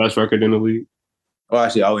have the best record in the league. Well,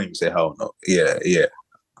 actually, I wouldn't even say hell no. Yeah.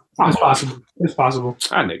 It's possible. It's possible.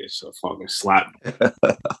 That nigga's so fucking slap.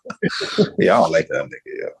 Yeah, I don't like that nigga.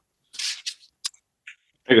 Yeah.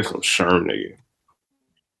 Nigga some Sherm nigga.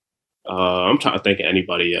 I'm trying to think of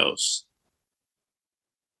anybody else.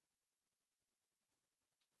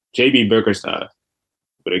 JB Bickerstaff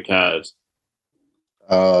for the Cavs.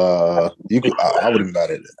 You could. I would have got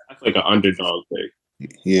it. That's like an underdog pick.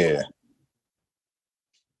 Yeah.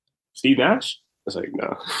 Steve Nash? It's like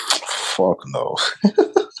no. Fuck no.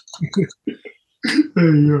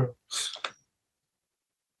 Yeah.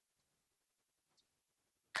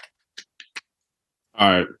 All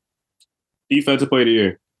right. Defensive player of the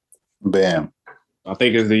year. Bam. I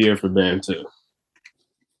think it's the year for Bam too.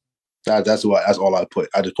 That's all I put.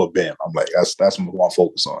 I just put Bam. I'm like, that's what I'm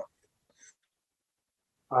focused on.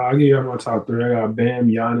 I'll give you my top three. I got Bam,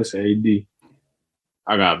 Giannis, and AD.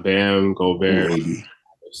 I got Bam, Gobert.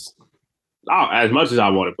 As much as I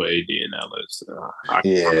want to put AD in that list. I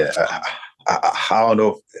don't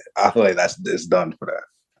know. I feel like it's done for that.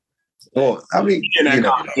 Well, I mean,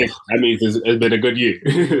 that means it's been a good year.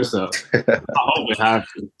 So I hope it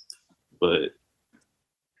happens. But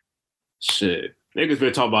shit. Niggas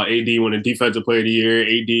been talking about AD winning Defensive Player of the Year,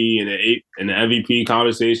 AD in the MVP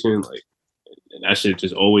conversation. Like, and that shit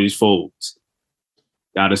just always folds.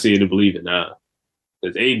 Gotta see it to believe it now.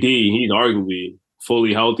 Because AD, he's arguably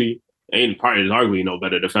fully healthy. Ain't probably arguably no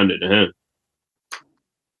better defender than him.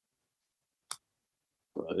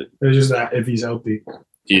 But, it's just that if he's healthy.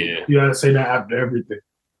 Yeah. You gotta say that after everything.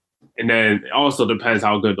 And then it also depends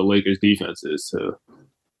how good the Lakers defense is too.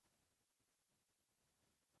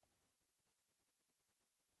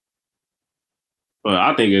 But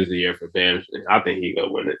I think it's the year for Bam. I think he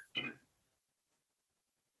gonna win it.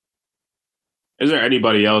 Is there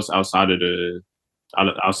anybody else outside of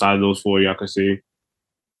those four y'all can see?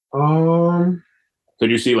 Could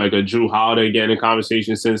you see like a Drew Holiday getting in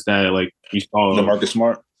conversation since that? Like you saw LaMarcus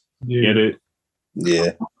Smart. Get it?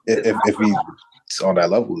 Yeah. If he's on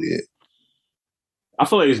that level, yeah. I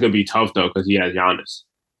feel like it's gonna be tough though because he has Giannis.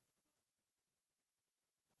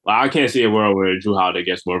 Like, I can't see a world where Drew Holiday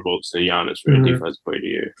gets more votes than Giannis for the Defensive Player of the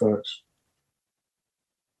Year.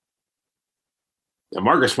 And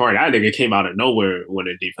Marcus Smart, that nigga came out of nowhere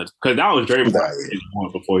winning defense because that was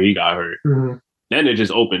Draymond before he got hurt. Then it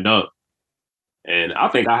just opened up, and I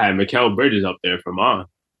think I had Mikal Bridges up there for mine.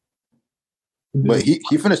 But he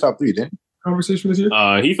finished top three, didn't he? Conversation this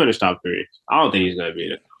year? He finished top three. I don't think he's gonna be in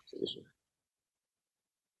the conversation.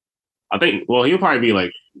 I think, well, he'll probably be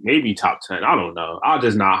like maybe top 10. I don't know. I'm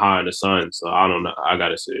just not high in the Sun, so I don't know. I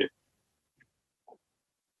gotta see.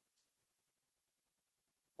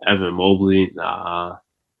 Evan Mobley, nah.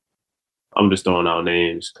 I'm just throwing out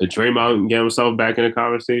names. Could Draymond get himself back in the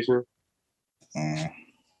conversation? Nah.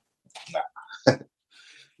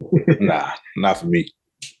 Nah, not for me.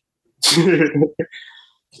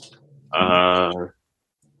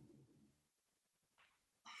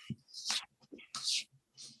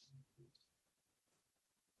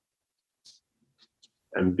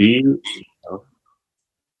 Embiid, no.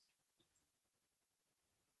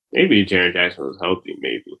 Maybe Jaren Jackson was healthy,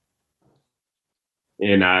 maybe.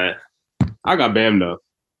 And I got Bam though.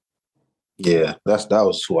 Yeah, that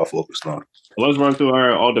was who I focused on. Let's run through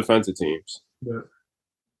our all defensive teams. Yeah.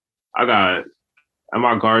 I got at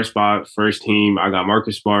my guard spot, first team, I got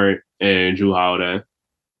Marcus Smart and Drew Holiday.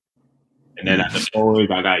 And then at the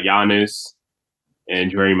forwards, I got Giannis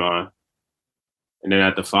and Draymond. And then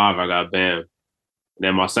at the 5, I got Bam. And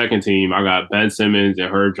then my second team, I got Ben Simmons and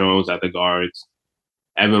Herb Jones at the guards,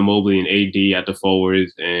 Evan Mobley and AD at the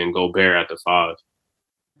forwards, and Gobert at the 5.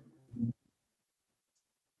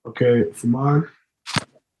 Okay, for mine,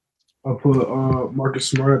 I'll put Marcus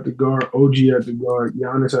Smart at the guard, OG at the guard,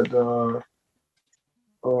 Giannis at the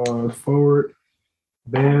forward,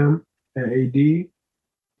 Bam and AD,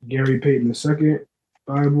 Gary Payton II,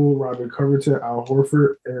 Thibault, Robert Covington, Al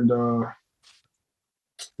Horford, and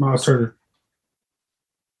Miles Turner.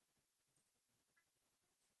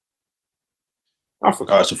 I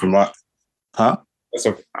forgot. So for my, huh?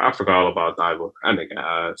 I forgot all about Thibault. I think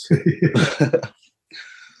I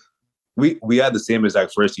We had the same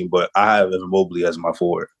exact first team, but I have Evan Mobley as my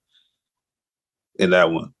forward. in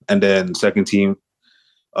that one. And then second team,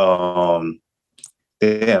 damn,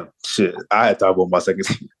 shit. I had Thibault on my second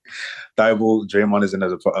team. Thibault, Draymond is in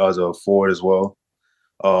as a forward as well.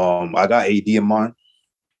 I got AD in mine.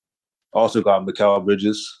 Also got Mikal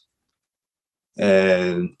Bridges.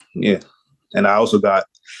 And yeah. And I also got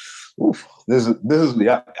this is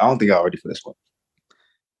yeah, I don't think I'm ready for this one.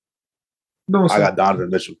 No, I got Donovan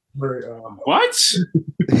Mitchell. Very, What?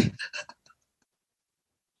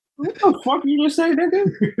 What the fuck you just say,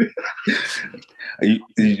 nigga?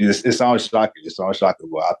 It sounds shocking.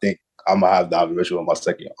 But I think I'm gonna have Donovan Mitchell on my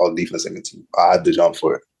second all defense second team. I had to jump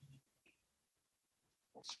for it.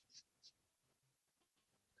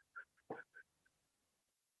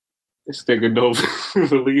 This nigga don't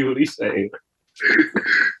believe what he's saying.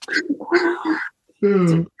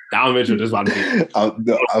 Donovan Mitchell just about to be.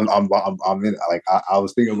 I'm in. Like I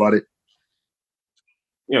was thinking about it.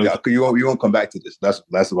 Yeah, you won't come back to this. That's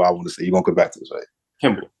what I want to say. You won't come back to this, right?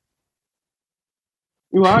 Kimball.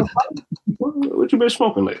 What you been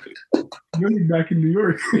smoking lately? You're back in New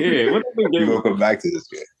York. Yeah, what you gonna come back to this,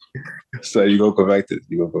 man? So you gonna come back to this?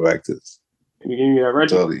 You gonna come back to this? You give me that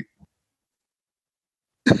Reggie? Totally.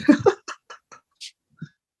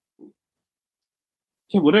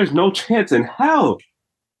 Yeah, well, there's no chance in hell.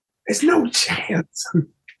 There's no chance.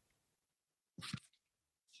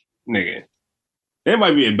 Nigga. There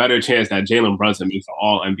might be a better chance that Jalen Brunson makes an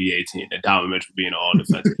all-NBA team than Donovan Mitchell being an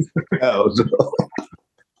all-defensive. Hell no.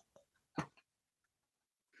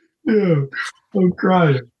 Yeah, I'm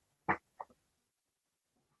crying.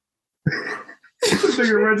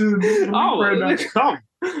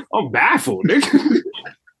 I'm baffled, nigga.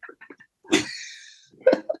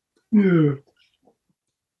 Yeah.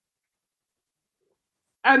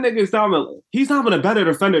 That nigga's he's not even a better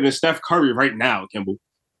defender than Steph Curry right now, Kimball.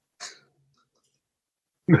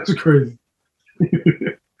 That's crazy.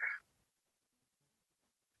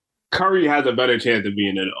 Curry has a better chance of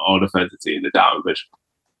being an all-defensive team than Donovan Mitchell.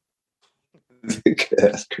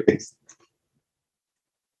 That's crazy.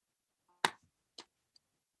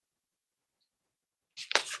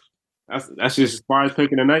 That's just as far as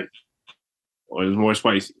picking tonight? Or is it more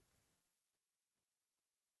spicy?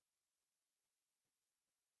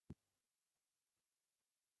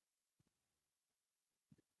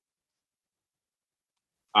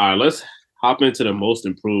 All right, let's hop into the most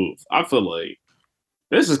improved. I feel like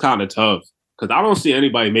this is kind of tough because I don't see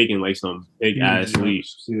anybody making like some big ass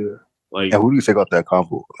leaps. Yeah. Like, who do you take out that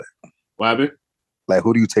combo? Like, what happened? Like,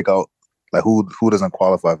 who do you take out? Like, who doesn't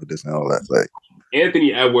qualify for this and all that? Like,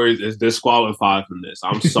 Anthony Edwards is disqualified from this.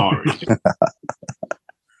 I'm sorry.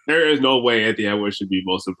 There is no way Anthony Edwards should be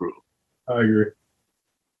most improved. I agree.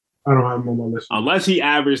 I don't have him on my list. Unless he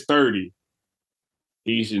averaged 30.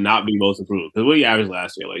 He should not be most improved. Because what he averaged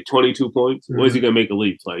last year, like 22 points. Mm-hmm. What is he going to make a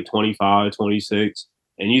leap? Like 25, 26?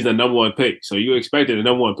 And he's the number one pick. So you expected the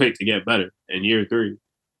number one pick to get better in year 3.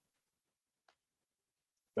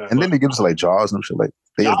 And then they give us like Jaws and shit. Like,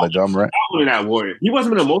 they have like John Morant. That warrior. He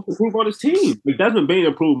wasn't the most improved on his team. Like, Desmond Bane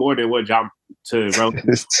improved more than what John to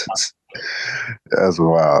That's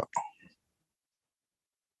wild.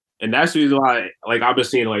 And that's the reason why, like, I've been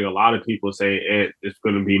seeing like a lot of people say it's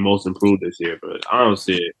going to be most improved this year, but I don't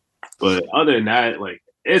see it. But other than that, like,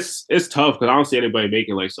 it's tough because I don't see anybody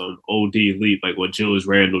making like some OD leap like what Julius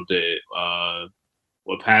Randle did,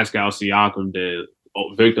 what Pascal Siakam did,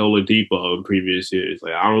 Victor Oladipo in previous years.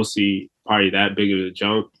 Like, I don't see probably that big of a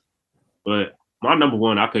jump. But my number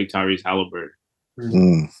one, I picked Tyrese Halliburton.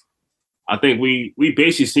 Mm. I think we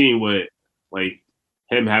basically seen what like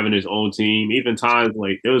him having his own team. Even times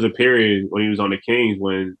like there was a period when he was on the Kings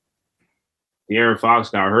when De'Aaron Fox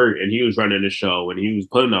got hurt and he was running the show and he was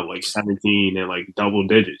putting up like 17 and like double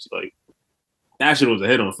digits. Like that shit was a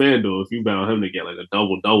hit on FanDuel if you bet on him to get like a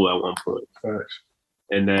double at one point. Thanks.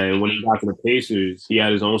 And then when he got to the Pacers, he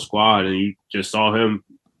had his own squad and you just saw him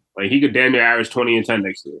like he could damn near average 20 and 10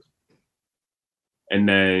 next year. And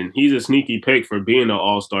then he's a sneaky pick for being an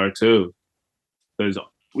all-star too. Because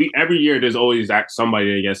every year there's always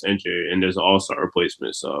somebody that gets injured and there's an all-star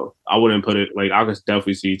replacement. So I wouldn't put it like I could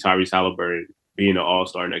definitely see Tyrese Halliburton being an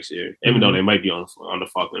all-star next year, even though they might be on the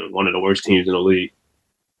fucking one of the worst teams in the league.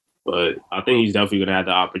 But I think he's definitely gonna have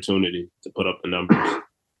the opportunity to put up the numbers.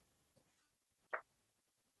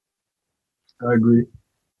 I agree.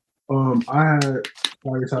 I had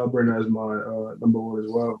Tyrese Halliburton as my number one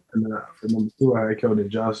as well, and then for number 2 I had Keldon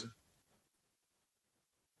Johnson.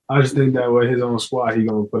 I just think that with his own squad, he's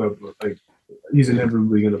gonna put up like he's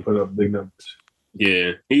inevitably gonna put up big numbers.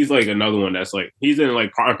 Yeah, he's like another one that's like he's in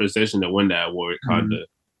like prime position to win that award, kinda,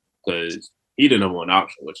 because he the number one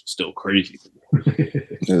option, which is still crazy.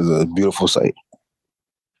 It's a beautiful sight.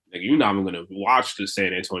 Like, you're not even gonna watch the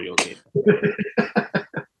San Antonio game.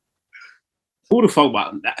 Who the fuck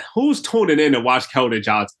about that? Who's tuning in to watch Keldon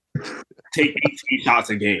Johnson take 18 shots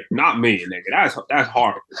a game? Not me, nigga. That's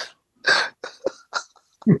hard.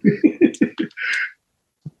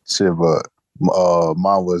 Shit, but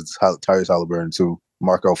mine was Tyrese Halliburton too,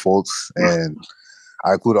 Markel Fultz, and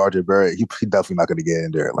I included RJ Barrett. He definitely not going to get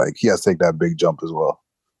in there. Like, he has to take that big jump as well.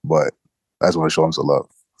 But I just want to show him some love.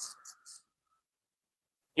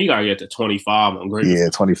 He got to get to 25. I'm great. Yeah,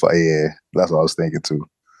 25. Yeah, that's what I was thinking too.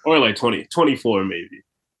 Or like 20, 24 maybe.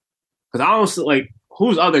 Because I don't see, like,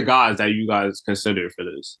 who's other guys that you guys consider for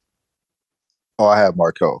this? Oh, I have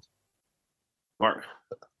Markel. Mark,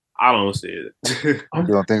 I don't see it. You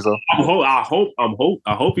don't think so? I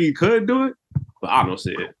hope he could do it, but I don't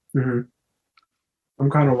see it. Mm-hmm. I'm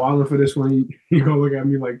kind of wilding for this one. You gonna look at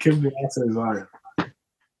me like Kim Watson Zion.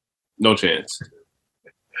 No chance.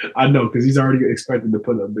 I know, because he's already expected to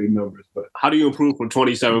put up big numbers. But how do you improve from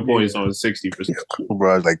 27 points on 60%?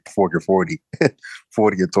 Bro, it's like 40,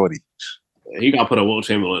 40 and 20. He got to put a Will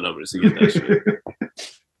Chamberlain numbers to get that shit.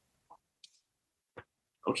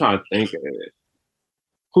 I'm trying to think of it.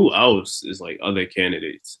 Who else is like other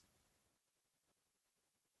candidates?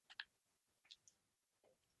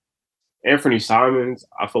 Anthony Simons,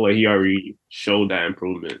 I feel like he already showed that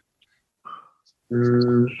improvement.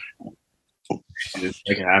 In the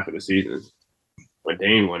second half of the season, when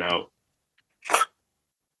Dame went out.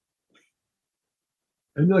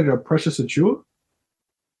 Maybe like a Precious Achiuwa?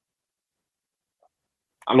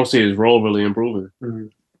 I don't see his role really improving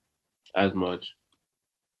as much.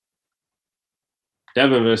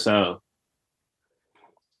 Devin Vassell.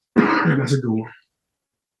 That's a good one.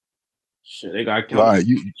 Shit, they got killed. All right,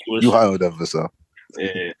 you high on Devin Vassell.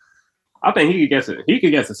 Yeah. I think he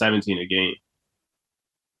could get to 17 a game.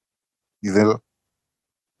 You think so?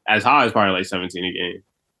 As high as probably like 17 a game.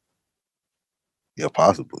 Yeah,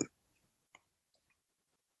 possibly.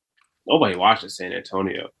 Nobody watches San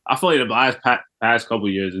Antonio. I feel like the last past couple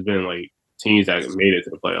of years has been like teams that made it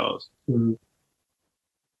to the playoffs. Mm-hmm.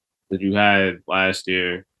 That you had last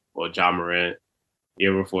year, or John Morant.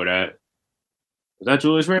 Year before that, was that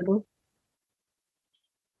Julius Randle?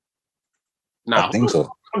 Nah, I think so.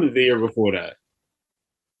 What was the year before that?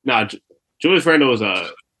 Nah, Julius Randle was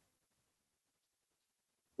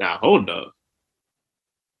Nah, hold up.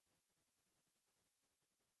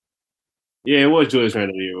 Yeah, it was Julius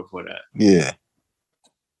Randle the year before that. Yeah.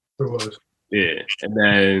 It was. Yeah. And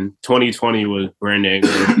then 2020 was Brandon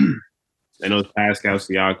Ingram. Then it was Pascal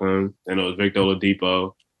Siakam. Then it was Victor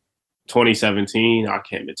Oladipo. 2017, I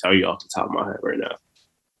can't even tell you off the top of my head right now.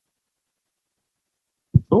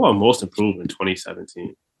 Who was most improved in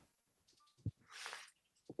 2017?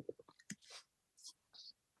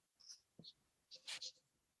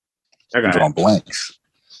 I got on blanks.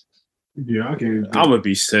 Yeah, I can't. I'm gonna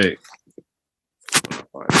be sick.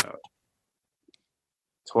 Find out.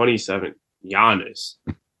 27, Giannis.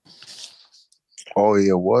 Oh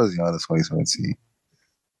yeah, it was Giannis 2017.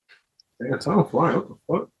 Damn, time flying. What the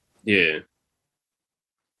fuck? Yeah.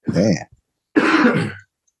 Man.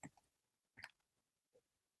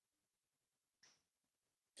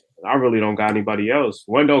 I really don't got anybody else.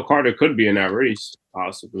 Wendell Carter could be in that race,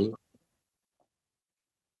 possibly.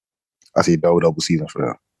 I see double season for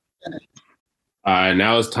them. All right,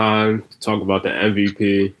 now it's time to talk about the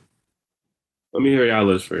MVP. Let me hear y'all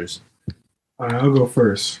list first. All right, I'll go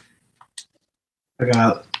first. I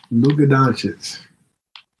got Luka Doncic.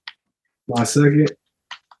 My second,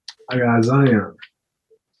 I got Zion.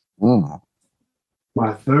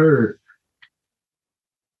 My third,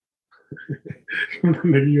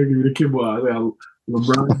 nigga, you're gonna give me the kibble. I got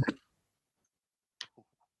LeBron.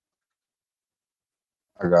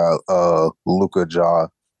 I got Luka, Ja,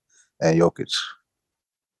 and Jokic.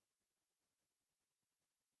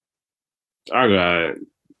 I got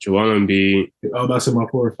Joel Embiid. I was about to say my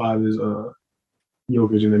 4 or 5 is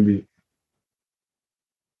Jokic and Embiid.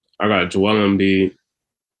 I got Joel Embiid,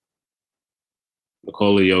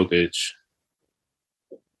 Nikola Jokic,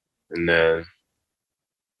 and then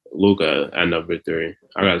Luka at number 3.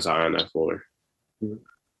 I got Zion at 4. Good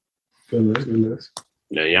list.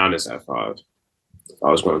 Yeah, Giannis at 5. I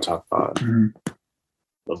was going top 5.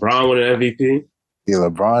 LeBron winning MVP. Yeah,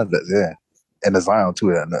 LeBron. Yeah, and the Zion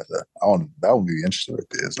too. That would be interesting right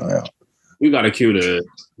there. Zion. We got to cue the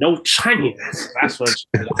no Chinese. That's what.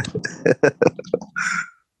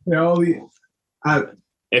 Yeah,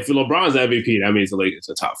 if LeBron's MVP, that means the Lakers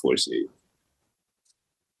a top 4 seed.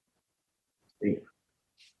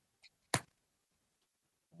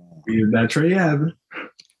 That trade happened.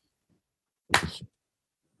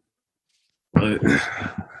 But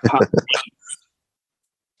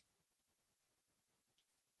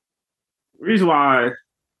reason why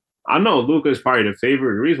I know Luka's probably the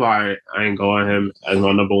favorite. The reason why I ain't going him as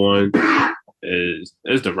my number one is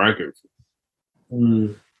the record.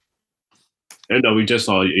 Mm. I know we just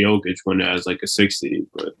saw Jokic win it as like a 60,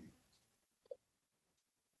 but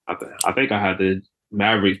I think I had the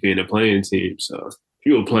Mavericks being a playing team. So if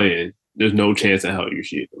you were playing, there's no chance in hell you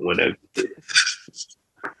should win that.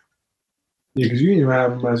 Yeah, because you didn't even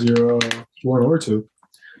have him as your one or two.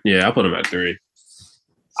 Yeah, I put him at 3.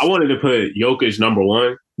 I wanted to put Jokic number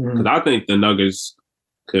 1 because I think the Nuggets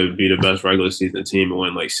could be the best regular season team and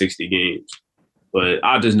win like 60 games. But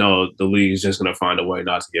I just know the league is just going to find a way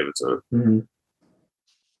not to give it to him. Mm-hmm.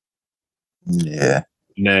 Yeah.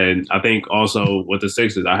 And then I think also with the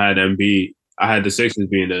Sixers, I had the Sixers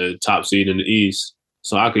being the top seed in the East.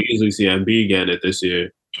 So I could easily see Embiid getting it this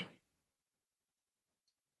year.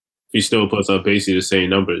 He still puts up basically the same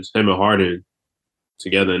numbers. Him and Harden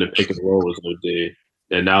together in the pick and roll was no day.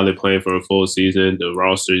 And now they're playing for a full season. The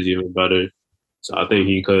roster is even better. So I think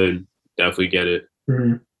he could definitely get it.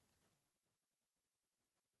 Mm-hmm.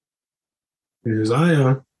 Here's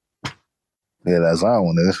Zion. Yeah, that Zion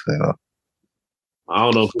one is, you know. I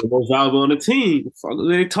don't know if he's the most valuable on the team. What are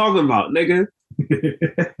they talking about, nigga?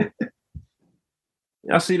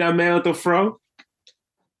 Y'all see that man with the fro?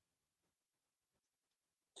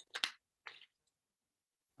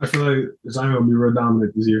 I feel like Zion will be real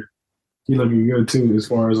dominant this year. He looking good too, as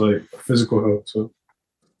far as like physical health. So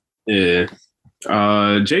yeah,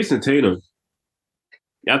 Jason Tatum.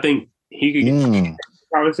 I think he could get the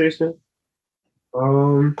conversation.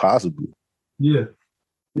 Possibly. Yeah,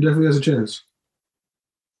 he definitely has a chance.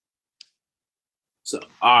 So,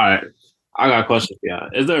 all right, I got a question for y'all.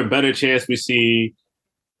 Is there a better chance we see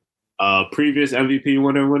a previous MVP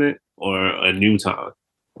winner win it, or a new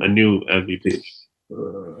MVP?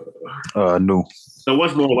 New. So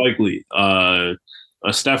what's more likely? A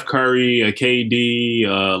Steph Curry, a KD,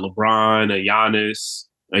 LeBron, a Giannis,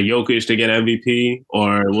 a Jokic to get MVP,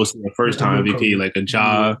 or we'll see a first time MVP like a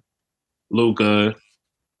Ja, Luka,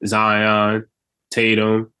 Zion,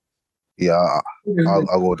 Tatum. Yeah, I'll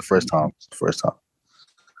go with the first time.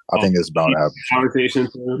 I think it's bound to happen. Conversation.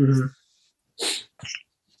 Mm-hmm.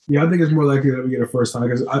 Yeah, I think it's more likely that we get a first time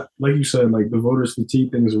because, like you said, like the voters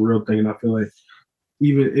fatigue thing is a real thing, and I feel like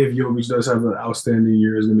even if Jokic does have an outstanding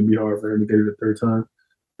year, it's going to be hard for him to get it a third time.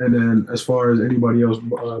 And then as far as anybody else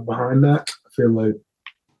behind that, I feel like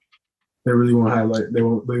they really won't have they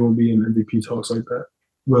won't be in MVP talks like that.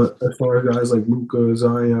 But as far as guys like Luka,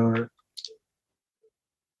 Zion,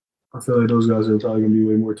 I feel like those guys are probably going to be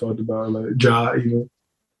way more talked about. Like Ja, even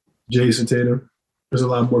Jason Tatum. There's a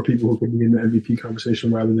lot more people who could be in the MVP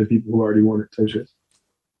conversation rather than people who already won it. Type shit.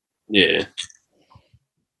 Yeah.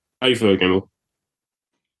 How you feel, Kimball?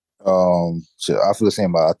 So I feel the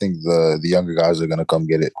same. I think the younger guys are gonna come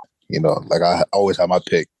get it. You know, like I always have my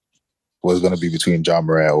pick was gonna be between John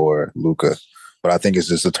Morant or Luka, but I think it's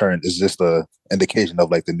just It's just a indication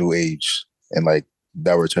of like the new age and like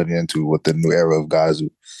that we're turning into with the new era of guys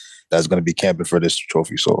that's gonna be camping for this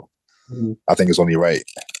trophy. So I think it's only right.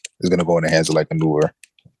 It's gonna go in the hands of like a newer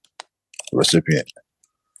recipient.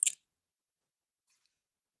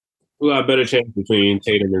 Who got a better chance between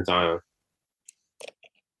Tatum and Zion?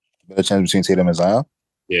 Better chance between Tatum and Zion?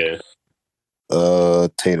 Yeah.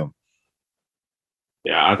 Tatum.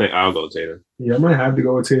 Yeah, I think I'll go Tatum. Yeah, I might have to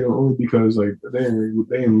go with Tatum only because like they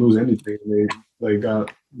didn't lose anything. They like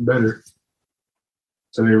got better,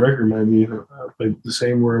 so their record might be like the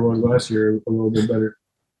same where it was last year, a little bit better.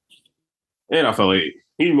 And I feel like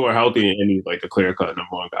he's more healthy and he's like a clear cut number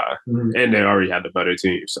one guy, and they already had the better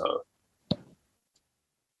team, so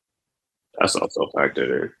that's also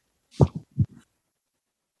factored in.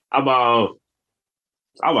 How about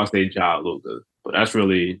I about to say Ja Luka, but it's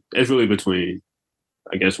really between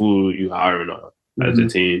I guess who you hiring on as a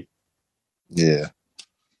team. Yeah.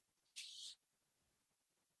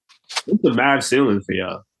 What's the Mavs ceiling for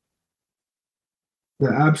y'all? The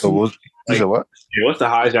absolute. So what? Yeah, what's the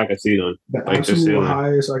highest y'all can see them? The like absolute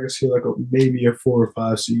highest I can see like maybe a 4 or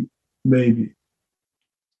 5 seed, maybe.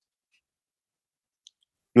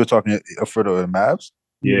 You were talking for the Mavs?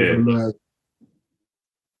 Yeah. For the Mavs.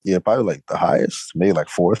 Yeah, probably like the highest, maybe like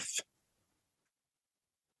 4th.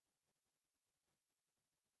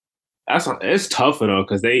 It's tougher though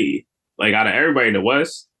because they like out of everybody in the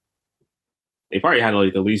West, they probably had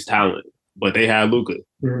like the least talent, but they had Luka.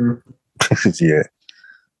 Yeah.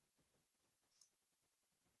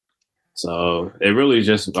 So it really is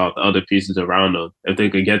just about the other pieces around them. If they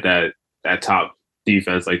could get that top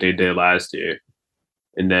defense like they did last year,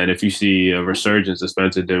 and then if you see a resurgence of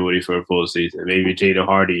Spencer Dinwiddie for a full season, maybe Jaden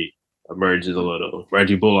Hardy emerges a little.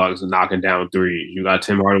 Reggie Bullock's knocking down threes. You got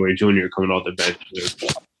Tim Hardaway Jr. coming off the bench.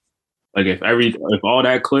 Like if all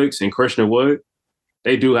that clicks and Christian Wood,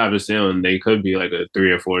 they do have a ceiling. They could be like a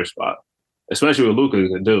 3 or 4 spot, especially with Luka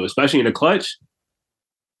can do. Especially in the clutch,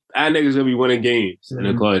 that nigga's gonna be winning games in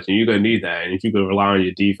the clutch, and you're gonna need that. And if you could rely on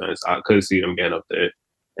your defense, I could see them getting up there.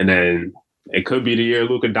 And then it could be the year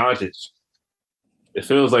Luka Doncic. It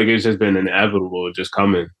feels like it's just been inevitable, just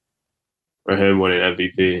coming for him winning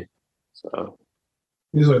MVP. So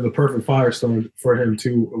he's like the perfect firestone for him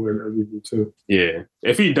to win MVP too. Yeah,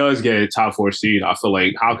 if he does get a top 4 seed, I feel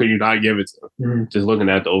like how could you not give it to him? Just looking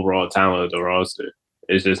at the overall talent of the roster,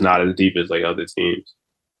 it's just not as deep as like other teams.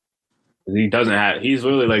 He doesn't have. He's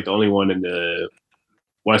really like the only one in the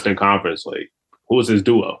Western Conference. Like, who's his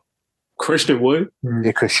duo? Christian Wood.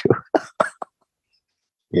 Yeah, Christian.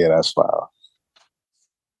 Yeah, that's foul.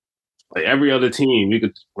 Like every other team, you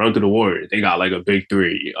could run through the Warriors. They got like a big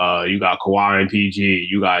 3. You got Kawhi and PG.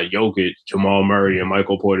 You got Jokic, Jamal Murray, and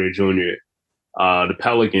Michael Porter Jr. The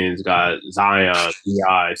Pelicans got Zion,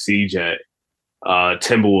 Bi, CJ,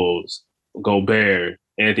 Timberwolves, Gobert,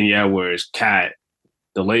 Anthony Edwards, Cat.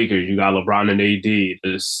 The Lakers, you got LeBron and AD.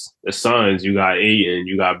 The Suns, you got Ayton,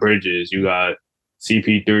 you got Bridges, you got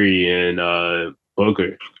CP3 and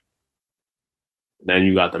Booker. Then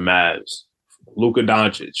you got the Mavs, Luka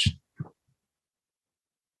Doncic.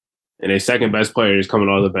 And their second best player is coming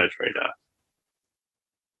off the bench right now.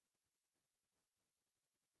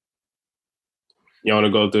 You want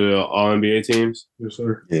to go through the All NBA teams? Yes,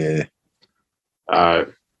 sir. Yeah. All right.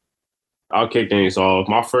 I'll kick things off.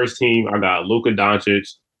 My first team, I got Luka Doncic,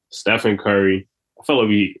 Stephen Curry. I feel like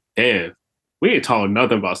we ain't talking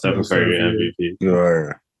nothing about Stephen Curry MVP.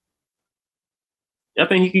 Yeah. Y'all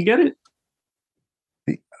think he could get it?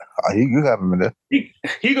 You have him in there.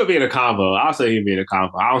 He could be in a combo. I'll say he'd be in a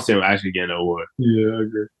combo. I don't see him actually getting an award. Yeah, I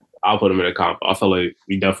agree. I'll put him in a combo. I feel like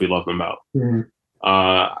we definitely left him out.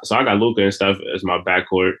 So I got Luka and Steph as my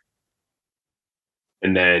backcourt.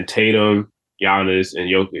 And then Tatum, Giannis, and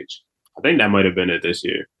Jokic. I think that might have been it this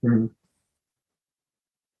year.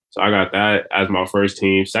 So I got that as my first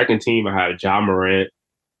team. Second team, I have Ja Morant.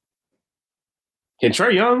 Can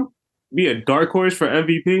Trae Young be a dark horse for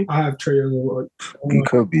MVP? I have Trae Young. He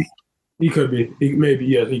could be. He could be.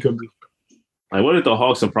 He could be. Like, what if the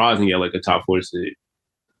Hawks surprise and get like a top 4 seed?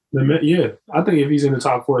 Yeah, I think if he's in the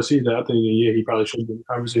top 4 seed, I think he probably should be in the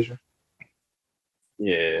conversation.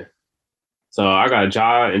 Yeah. So I got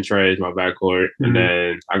Ja and Trae as my backcourt, and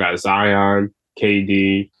then I got Zion,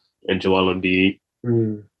 KD, and Joel Embiid.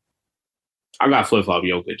 I got flip-flop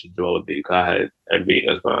Jokic and Joel Embiid because I had Embiid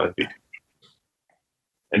as my MVP.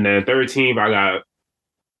 And then third team, I got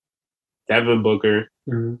Devin Booker,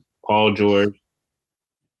 Paul George,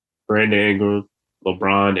 Brandon Ingram,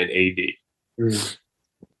 LeBron, and AD.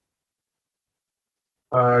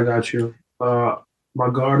 I got you. My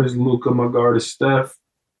guard is Luka. My guard is Steph,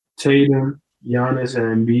 Tatum, Giannis,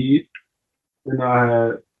 and Embiid. Then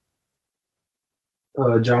I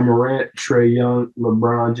had Ja Morant, Trae Young,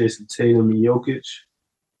 LeBron, Jason Tatum, and Jokic.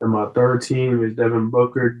 And my third team is Devin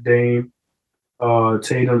Booker, Dame,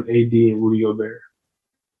 Tatum, AD, and Rudy Gobert.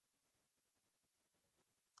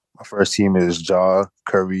 My first team is Ja,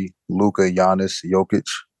 Curry, Luka, Giannis, Jokic.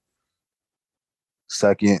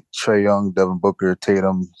 Second, Trae Young, Devin Booker,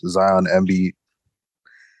 Tatum, Zion, Embiid.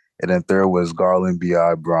 And then third was Garland,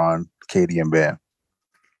 B.I., Bron, KD, and Bam.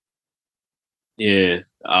 Yeah.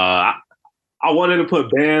 I wanted to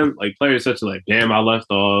put Bam, like players such as like Bam I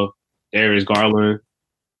left off, Darius Garland.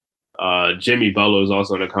 Jimmy Butler was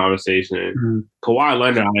also in the conversation. Kawhi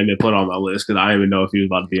Leonard I didn't put on my list because I didn't even know if he was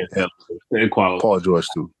about to be in Paul George,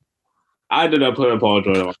 too. I ended up putting Paul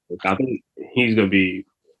George on my list. I think he's going to be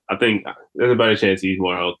 – I think there's a better chance he's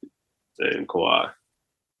more healthy than Kawhi.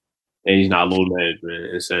 And he's not load management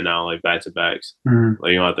and sitting down like back-to-backs.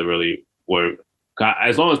 Like, you don't have to really worry.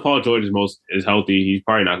 As long as Paul George is healthy, he's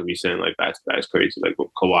probably not going to be sitting like back-to-backs crazy like what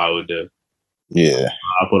Kawhi would do. Yeah.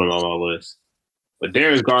 I put him on my list. But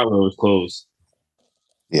Darius Garland was close.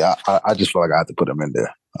 Yeah, I just feel like I had to put him in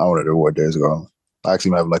there. I wanted to reward Darius Garland. I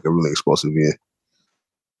actually have like a really explosive year.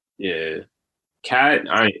 Yeah. Cat,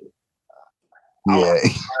 Yeah.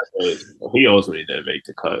 He ultimately didn't make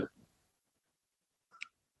the cut.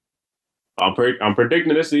 I'm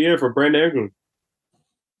predicting this year for Brandon Ingram.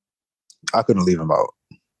 I couldn't leave him out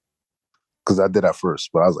because I did at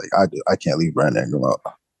first, but I was like, I can't leave Brandon Ingram out.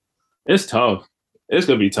 It's tough. It's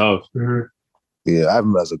gonna be tough. Yeah, I have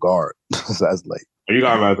him as a guard. So that's like. You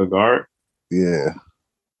got him as a guard? Yeah.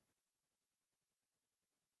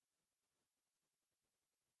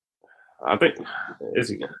 I think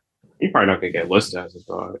he probably not gonna get listed as a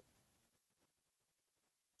guard.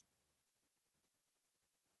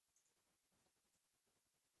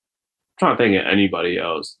 trying to think of anybody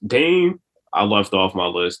else. Dame, I left off my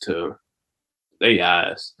list too. They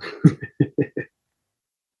ass.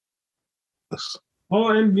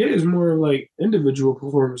 All NBA is more like individual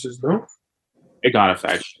performances, though. It got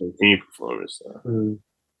affected the team performance.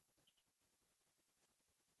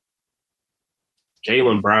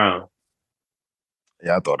 Jaylen Brown.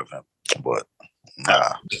 Yeah, I thought of him, but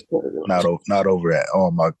nah, not over at.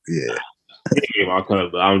 Oh my, yeah.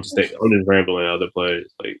 But I'm just rambling at other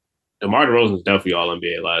players. Like DeMar DeRozan's definitely All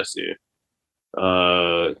NBA last year.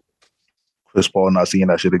 Chris Paul not seeing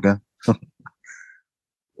that shit again.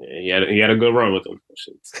 Yeah, he had a good run with them.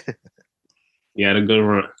 He had a good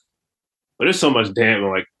run, but there's so much damn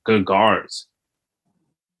like good guards.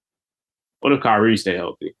 What if Kyrie stay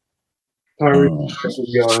healthy? Kyrie, should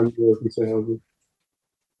be all NBA if he stay healthy.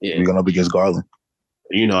 Yeah, we're gonna up against Garland.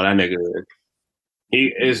 You know that nigga. He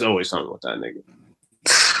is always something with that nigga.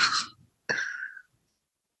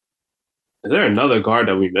 Is there another guard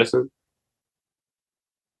that we missing?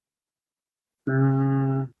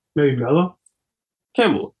 Maybe Melo?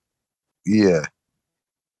 Kimball. Yeah.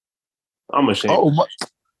 I'm ashamed.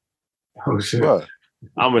 Oh shit. Bro.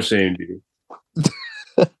 I'm ashamed of you.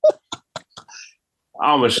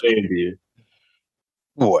 I'm ashamed of you.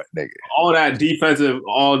 What, nigga? All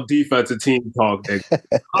defensive team talk, nigga.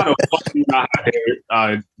 How the fuck you not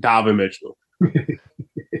here, Donovan Mitchell?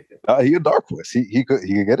 He a dark horse. He could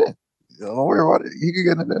get in. Don't worry about it. He could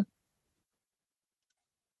get in there.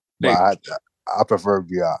 But I prefer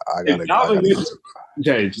BI.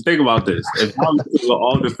 Jay, just think about this. If I'm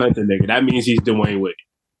all defensive nigga, that means he's Dwayne Wade.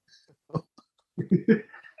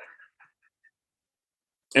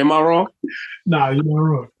 Am I wrong? Nah, you're not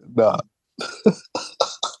wrong. Nah.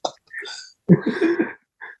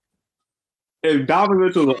 If Donovan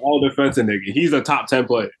Mitchell's an all defensive nigga, he's a top 10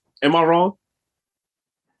 player. Am I wrong?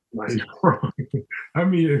 Nah, you're wrong. I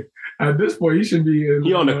mean, at this point, he should be.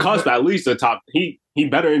 He on the cusp, at least the top. He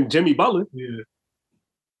better than Jimmy Butler. Yeah.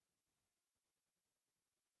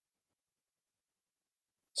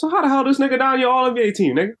 So how the hell this nigga down your All NBA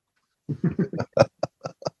team, nigga?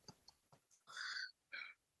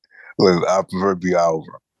 Look, I prefer BI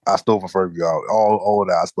over. I still prefer BI. All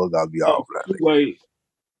that I still got BI over that.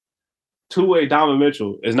 Two-way Donovan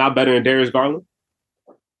Mitchell is not better than Darius Garland.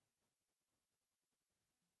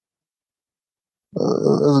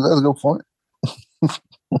 That's a good point.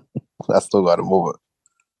 I still got to move it.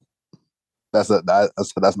 That's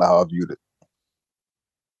not how I viewed it.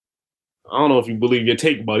 I don't know if you believe your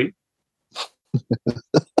take, buddy.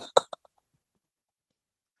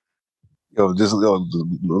 Just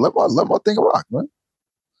let my thing rock, man.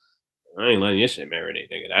 I ain't letting your shit marinate,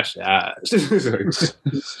 nigga. That shit ass.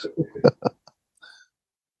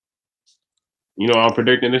 You know what I'm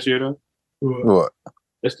predicting this year, though? What?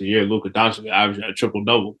 That's the year Luka Doncic averaged a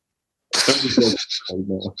triple-double.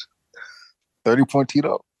 30-point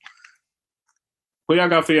Tito. Who y'all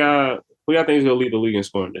got for y'all? Who y'all think is gonna lead the league in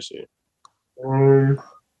scoring this year?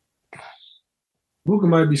 Luka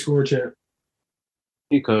might be score champ.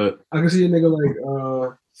 He could. I can see a nigga like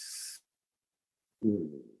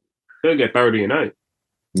he'll get 30 a night.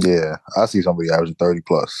 Yeah, I see somebody averaging 30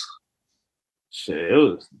 plus.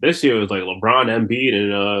 Shit, this year was like LeBron, Embiid,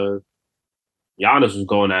 and Giannis was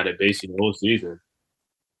going at it basically the whole season.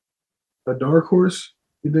 A dark horse?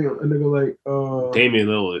 You think a nigga like Damian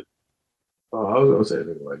Lillard? Oh, I was gonna say a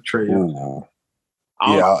nigga like Trae Young.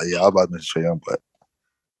 Yeah, I was about to mention Trae Young, but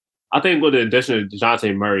I think with the addition of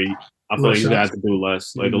DeJounte Murray, I feel like he's gonna have to do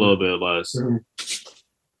less, like a little bit less. Mm-hmm.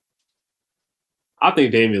 I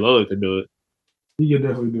think Damian Lillard could do it. He can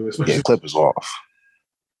definitely do it. Yeah, Clippers off.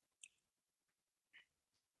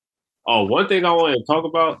 Oh, one thing I want to talk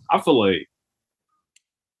about, I feel like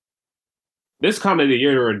this kind of the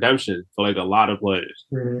year of redemption for like a lot of players.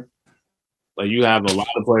 Mm-hmm. Like you have a lot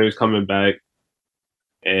of players coming back,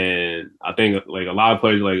 and I think like a lot of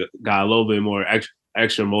players like got a little bit more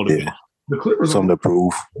extra motivation. Yeah. The Clippers something to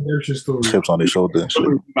prove. Chips on their shoulder.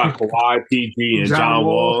 Got Kawhi, PG, and John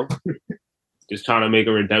Wall just trying to make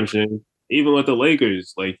a redemption. Even with the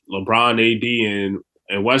Lakers, like LeBron, AD,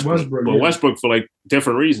 and Westbrook, but Westbrook for like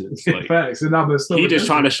different reasons. Like, Facts. He just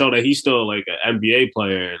trying to show that he's still like an NBA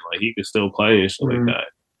player and like he can still play and shit like that.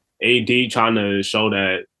 AD trying to show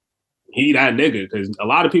that he that nigga because a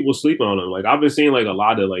lot of people sleeping on him. Like I've been seeing like a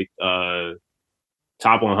lot of like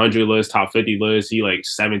top 100 lists, top 50 lists. He like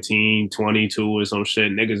 17, 22 or some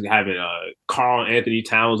shit. Niggas having Karl Anthony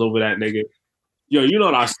Towns over that nigga. Yo, you know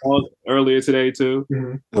what I saw earlier today too?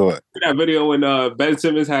 Mm-hmm. What? That video when Ben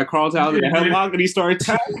Simmons had Karl Towns in the headlock and he started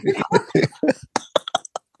tapping. Yo,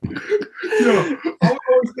 I was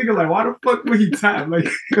always thinking like, why the fuck would he tap? Like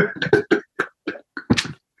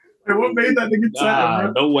What made that nigga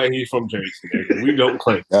Nah, no way he's from Jersey, nigga. We don't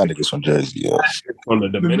claim. That nigga's from Jersey, yeah. From the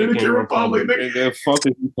Dominican Republic, nigga. Fuck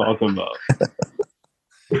is you talking about?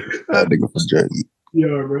 That nigga from Jersey.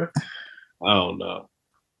 Yeah, bro. I don't know.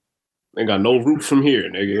 Ain't got no roots from here,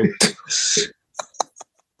 nigga.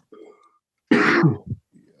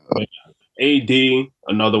 AD,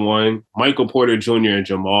 another one. Michael Porter Jr. and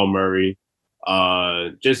Jamal Murray.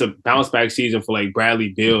 Just a bounce back season for like Bradley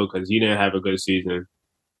Beal because he didn't have a good season,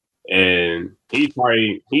 and he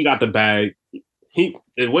got the bag.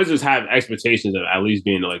 The Wizards have expectations of at least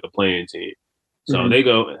being like a playing team, so they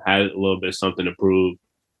had a little bit something to prove.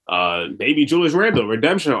 Maybe Julius Randle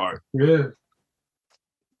redemption arc. Yeah.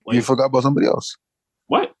 Like, you forgot about somebody else.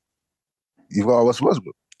 What? You forgot Russell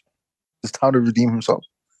Westbrook. It's time to redeem himself.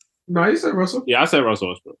 No, you said Russell. Yeah, I said Russell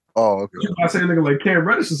Westbrook. Oh, okay. I said nigga like Cam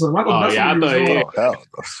Reddish or something. I thought I thought, yeah. Oh, hell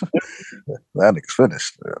no. That nigga's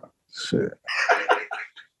finished. Yeah. Shit.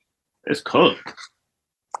 It's cooked.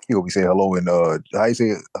 He will be saying hello in how you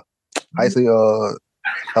say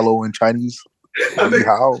hello in Chinese?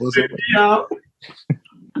 How or something? Yeah.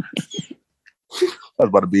 That's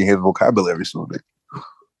about to be in his vocabulary soon.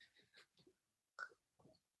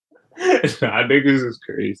 Nah, niggas is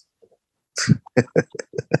crazy.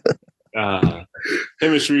 Him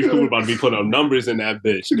and Sharif Cooper about to be putting up numbers in that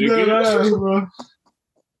bitch. Bro.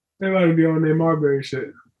 They about to be on their Marbury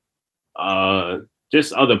shit.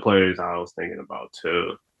 Just other players I was thinking about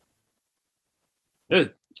too.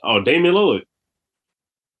 Damian Lillard.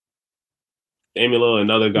 Damian Lillard,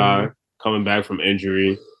 another guy coming back from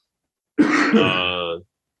injury.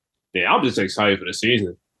 I'm just excited for the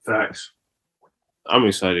season. Facts. I'm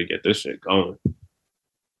excited to get this shit going.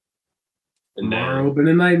 And tomorrow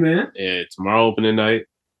opening night, man. Yeah, tomorrow opening night.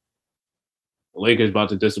 The Lakers about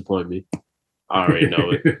to disappoint me. I already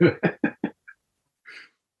know it.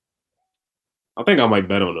 I think I might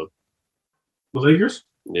bet on them. The Lakers?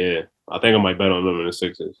 Yeah, I think I might bet on them in the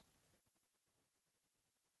Sixers.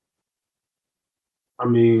 I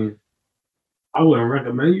mean, I wouldn't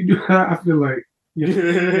recommend you do that. I feel like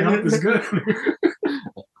your health is good.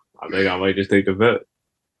 I think I might just take the bet.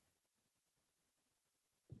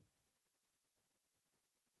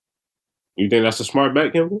 You think that's a smart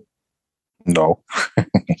bet, Kimball? No.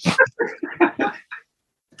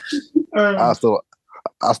 I still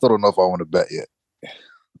don't know if I want to bet yet.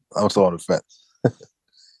 I'm still on the fence. I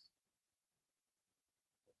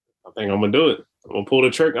think I'm gonna do it. I'm gonna pull the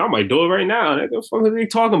trigger. I might do it right now. Nigga, what the fuck are you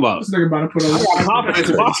talking about? This nigga about to put on. I got confidence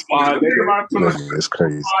in my spot. Nigga about to put it's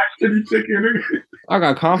crazy. I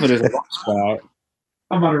got confidence in my spot.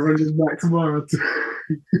 I'm about to run this back tomorrow too.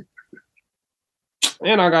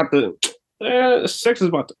 And I got the Six is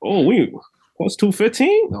about to. Oh, what's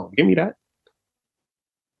 215? No, give me that.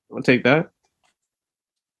 I'll take that.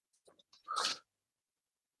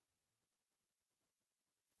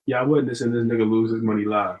 Yeah, I wouldn't have said this nigga lose his money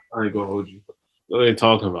live. I ain't gonna hold you. What are you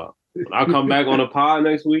talking about? When I come back on the pod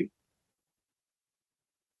next week,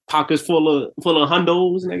 pockets full of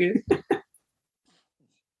hundos, nigga.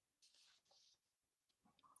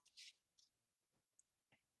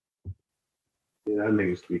 Yeah, that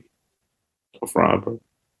nigga's tweaking. I'm fried, bro.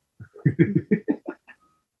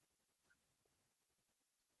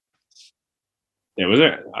 Yeah, was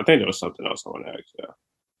there? I think there was something else I want to ask you.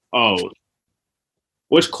 Oh,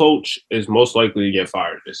 which coach is most likely to get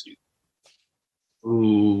fired this season?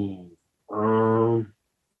 Ooh,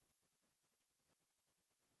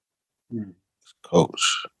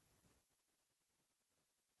 Coach.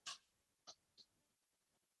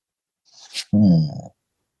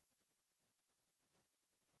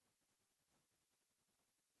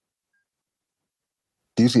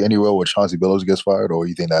 Do you see anywhere where Chauncey Billups gets fired, or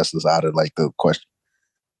you think that's just out of like the question?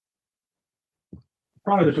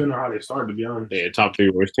 Probably depending on how they start, to be honest. They're top 3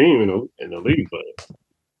 worst team in the league, but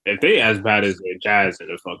if they as bad as the Jazz and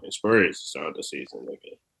the fucking Spurs to start the season,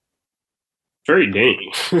 nigga, very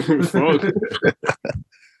dang.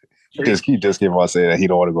 He just came out saying that he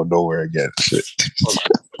don't want to go nowhere again. Shit.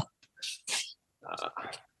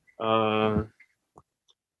 My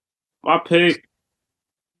pick.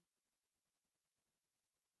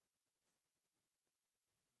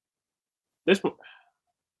 This one,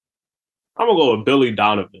 I'm gonna go with Billy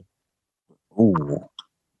Donovan. Ooh.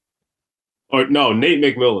 Or no, Nate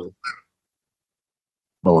McMillan.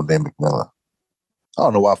 No, Nate McMillan. I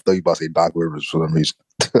don't know why I thought you about to say Doc Rivers for some reason.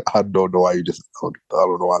 I don't know why you just. I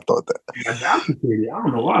don't know why I thought that. I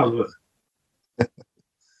don't know why. But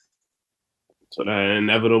so that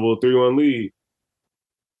inevitable 3-1 lead.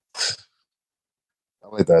 I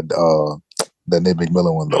like that. That Nate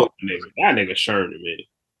McMillan one though. That nigga Sherman, man.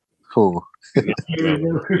 Who? Yeah.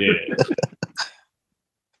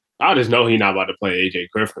 I just know he not about to play AJ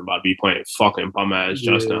Griffin, about to be playing fucking bum ass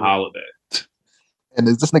Justin Holiday. And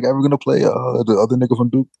is this nigga ever gonna play the other nigga from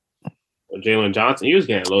Duke? Jalen Johnson, he was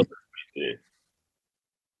getting low. Yeah.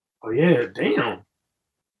 Oh yeah, damn.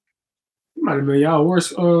 He might have been y'all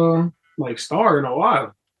worst like star in a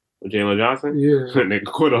while. With Jalen Johnson? Yeah. Nigga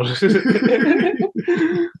quit on this.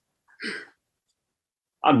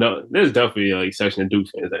 I know there's definitely like section of Duke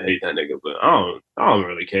fans that hate that nigga, but I don't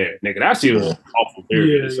really care. Nigga, that shit was awful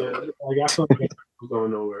period. Yeah. Like I thought that was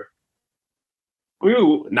going nowhere. We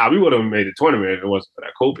would have made the tournament if it wasn't for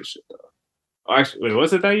that COVID shit though. Oh, actually, wait,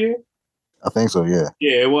 was it that year? I think so, yeah.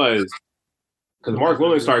 Yeah, it was. Because Mark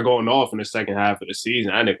Williams started going off in the second half of the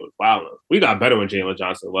season. That nigga was wild. We got better when Jalen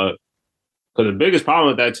Johnson left. Because the biggest problem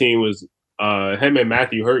with that team was him and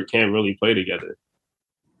Matthew Hurt can't really play together.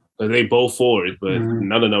 Because they both forwards, but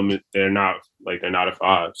none of them, they're not a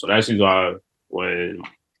five. So that's why when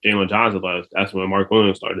Jalen Johnson left, that's when Mark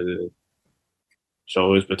Williams started to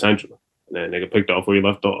show his potential. And that nigga picked off where he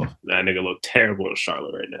left off. That nigga look terrible in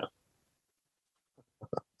Charlotte right now.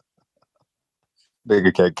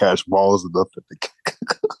 Nigga can't catch balls enough.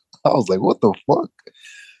 I was like, what the fuck?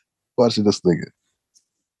 Watching this nigga.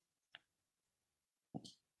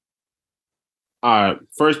 All right,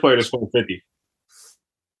 first player to score 50.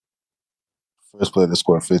 First player to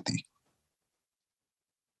score 50.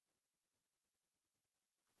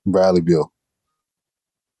 Bradley Beal.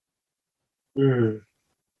 If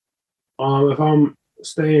I'm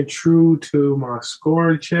staying true to my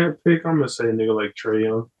scoring champ pick, I'm gonna say a nigga like Trae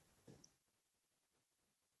Young.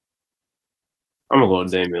 I'm gonna go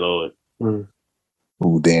with Damian Lillard.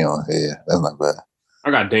 Ooh, damn. Yeah, that's not bad. I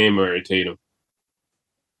got Dame Murray Tatum.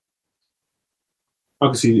 I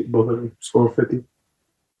can see both of them score 50.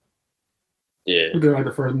 Yeah. They're like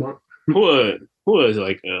the first month. Who was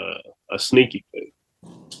like a sneaky pick?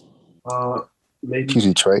 Maybe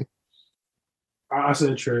QC Trey. I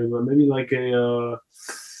said Trey, but maybe like a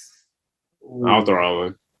I'll throw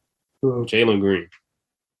one. Jalen Green.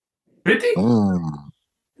 50?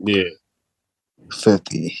 Yeah.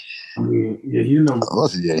 50. I mean, yeah, you know.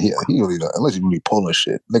 Unless you be pulling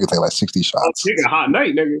shit. Nigga take like 60 shots. Nigga, hot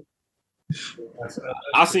night, nigga.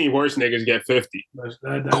 I seen worse niggas get 50.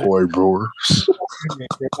 Corey Brewer. I'm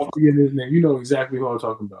forgetting his name. You know exactly who I'm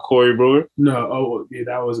talking about. Corey Brewer? No,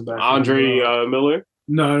 that was a bad. Andre Miller?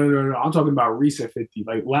 No. I'm talking about recent 50.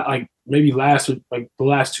 Like maybe the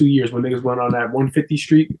last 2 years when niggas went on that 150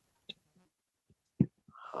 streak.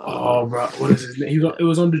 Oh, bro, what is his name? It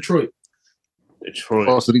was on Detroit.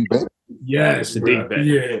 Oh, Sadiq Bey? Yes, Sadiq Bey.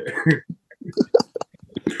 Yeah.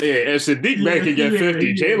 Yeah, if Sadiq Bey can get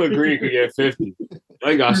 50, Jalen Green could get 50.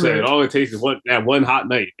 Like I said, all it takes is that one hot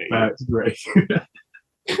night. That's great.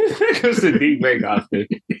 Because Sadiq Bey got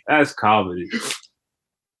 50. That's comedy.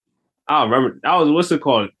 I remember that was what's it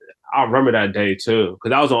called? I remember that day too, because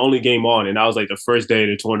that was the only game on, and that was like the first day of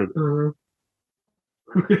the tournament.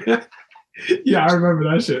 Yeah, I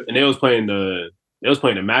remember that shit. And they was playing the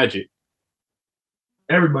Magic.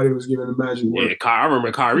 Everybody was giving the Magic work. Yeah, I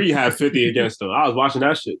remember Kyrie had 50 against them. I was watching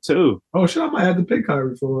that shit too. Oh shit, I might have to pick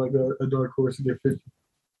Kyrie for like a dark horse to get 50.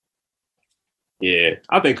 Yeah,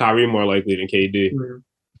 I think Kyrie more likely than KD.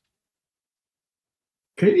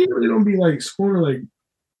 KD really don't be like scoring like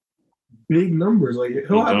big numbers. Like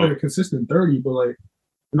he'll have like a consistent 30, but like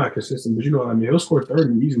not consistent, but you know what I mean. He'll score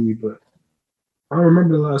 30 easily, but I don't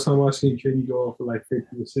remember the last time I seen KD go off for like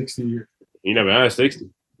 50 or 60. He never had 60.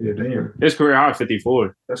 Yeah, damn. His career high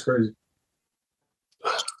 54. That's crazy.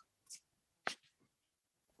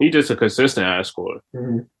 He just a consistent ass scorer.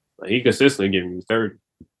 Like, he consistently giving you 30.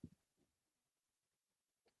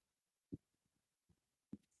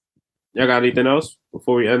 Y'all got anything else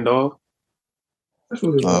before we end off? That's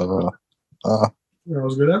really that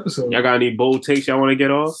was a good episode. Y'all got any bold takes y'all want to get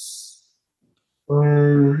off?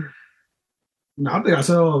 No, I think I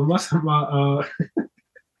said all of my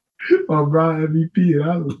my Brown MVP.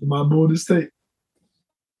 That was my boldest take.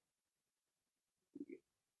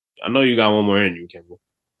 I know you got one more in you, Kimball.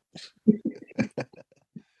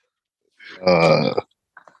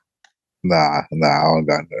 Nah, I don't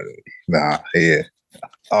got nothing. Nah, yeah.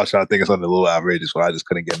 I was trying to think of something a little outrageous, but I just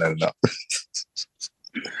couldn't get nothing up.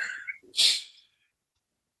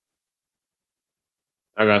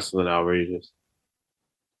 I got something outrageous.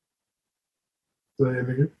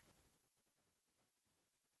 Nigga.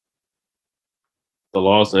 The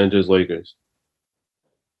Los Angeles Lakers.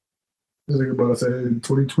 This nigga about to say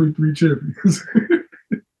 2023 champions.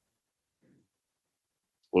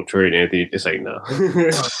 We'll trade Anthony. It's like, no.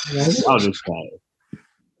 I'll just try it.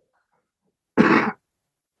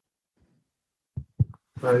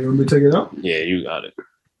 You want me to take it out? Yeah, you got it.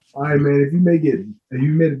 All right, man. If you made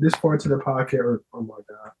it this far into the podcast, oh my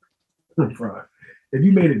god, I'm fried. If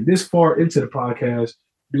you made it this far into the podcast,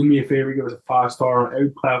 do me a favor, give us a 5-star on every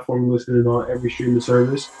platform you're listening on, every streaming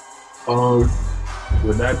service.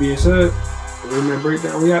 With that being said, we're gonna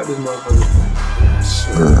breakdown. We out this motherfucker.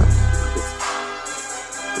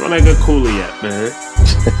 Run like a coolie yet,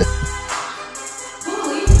 man.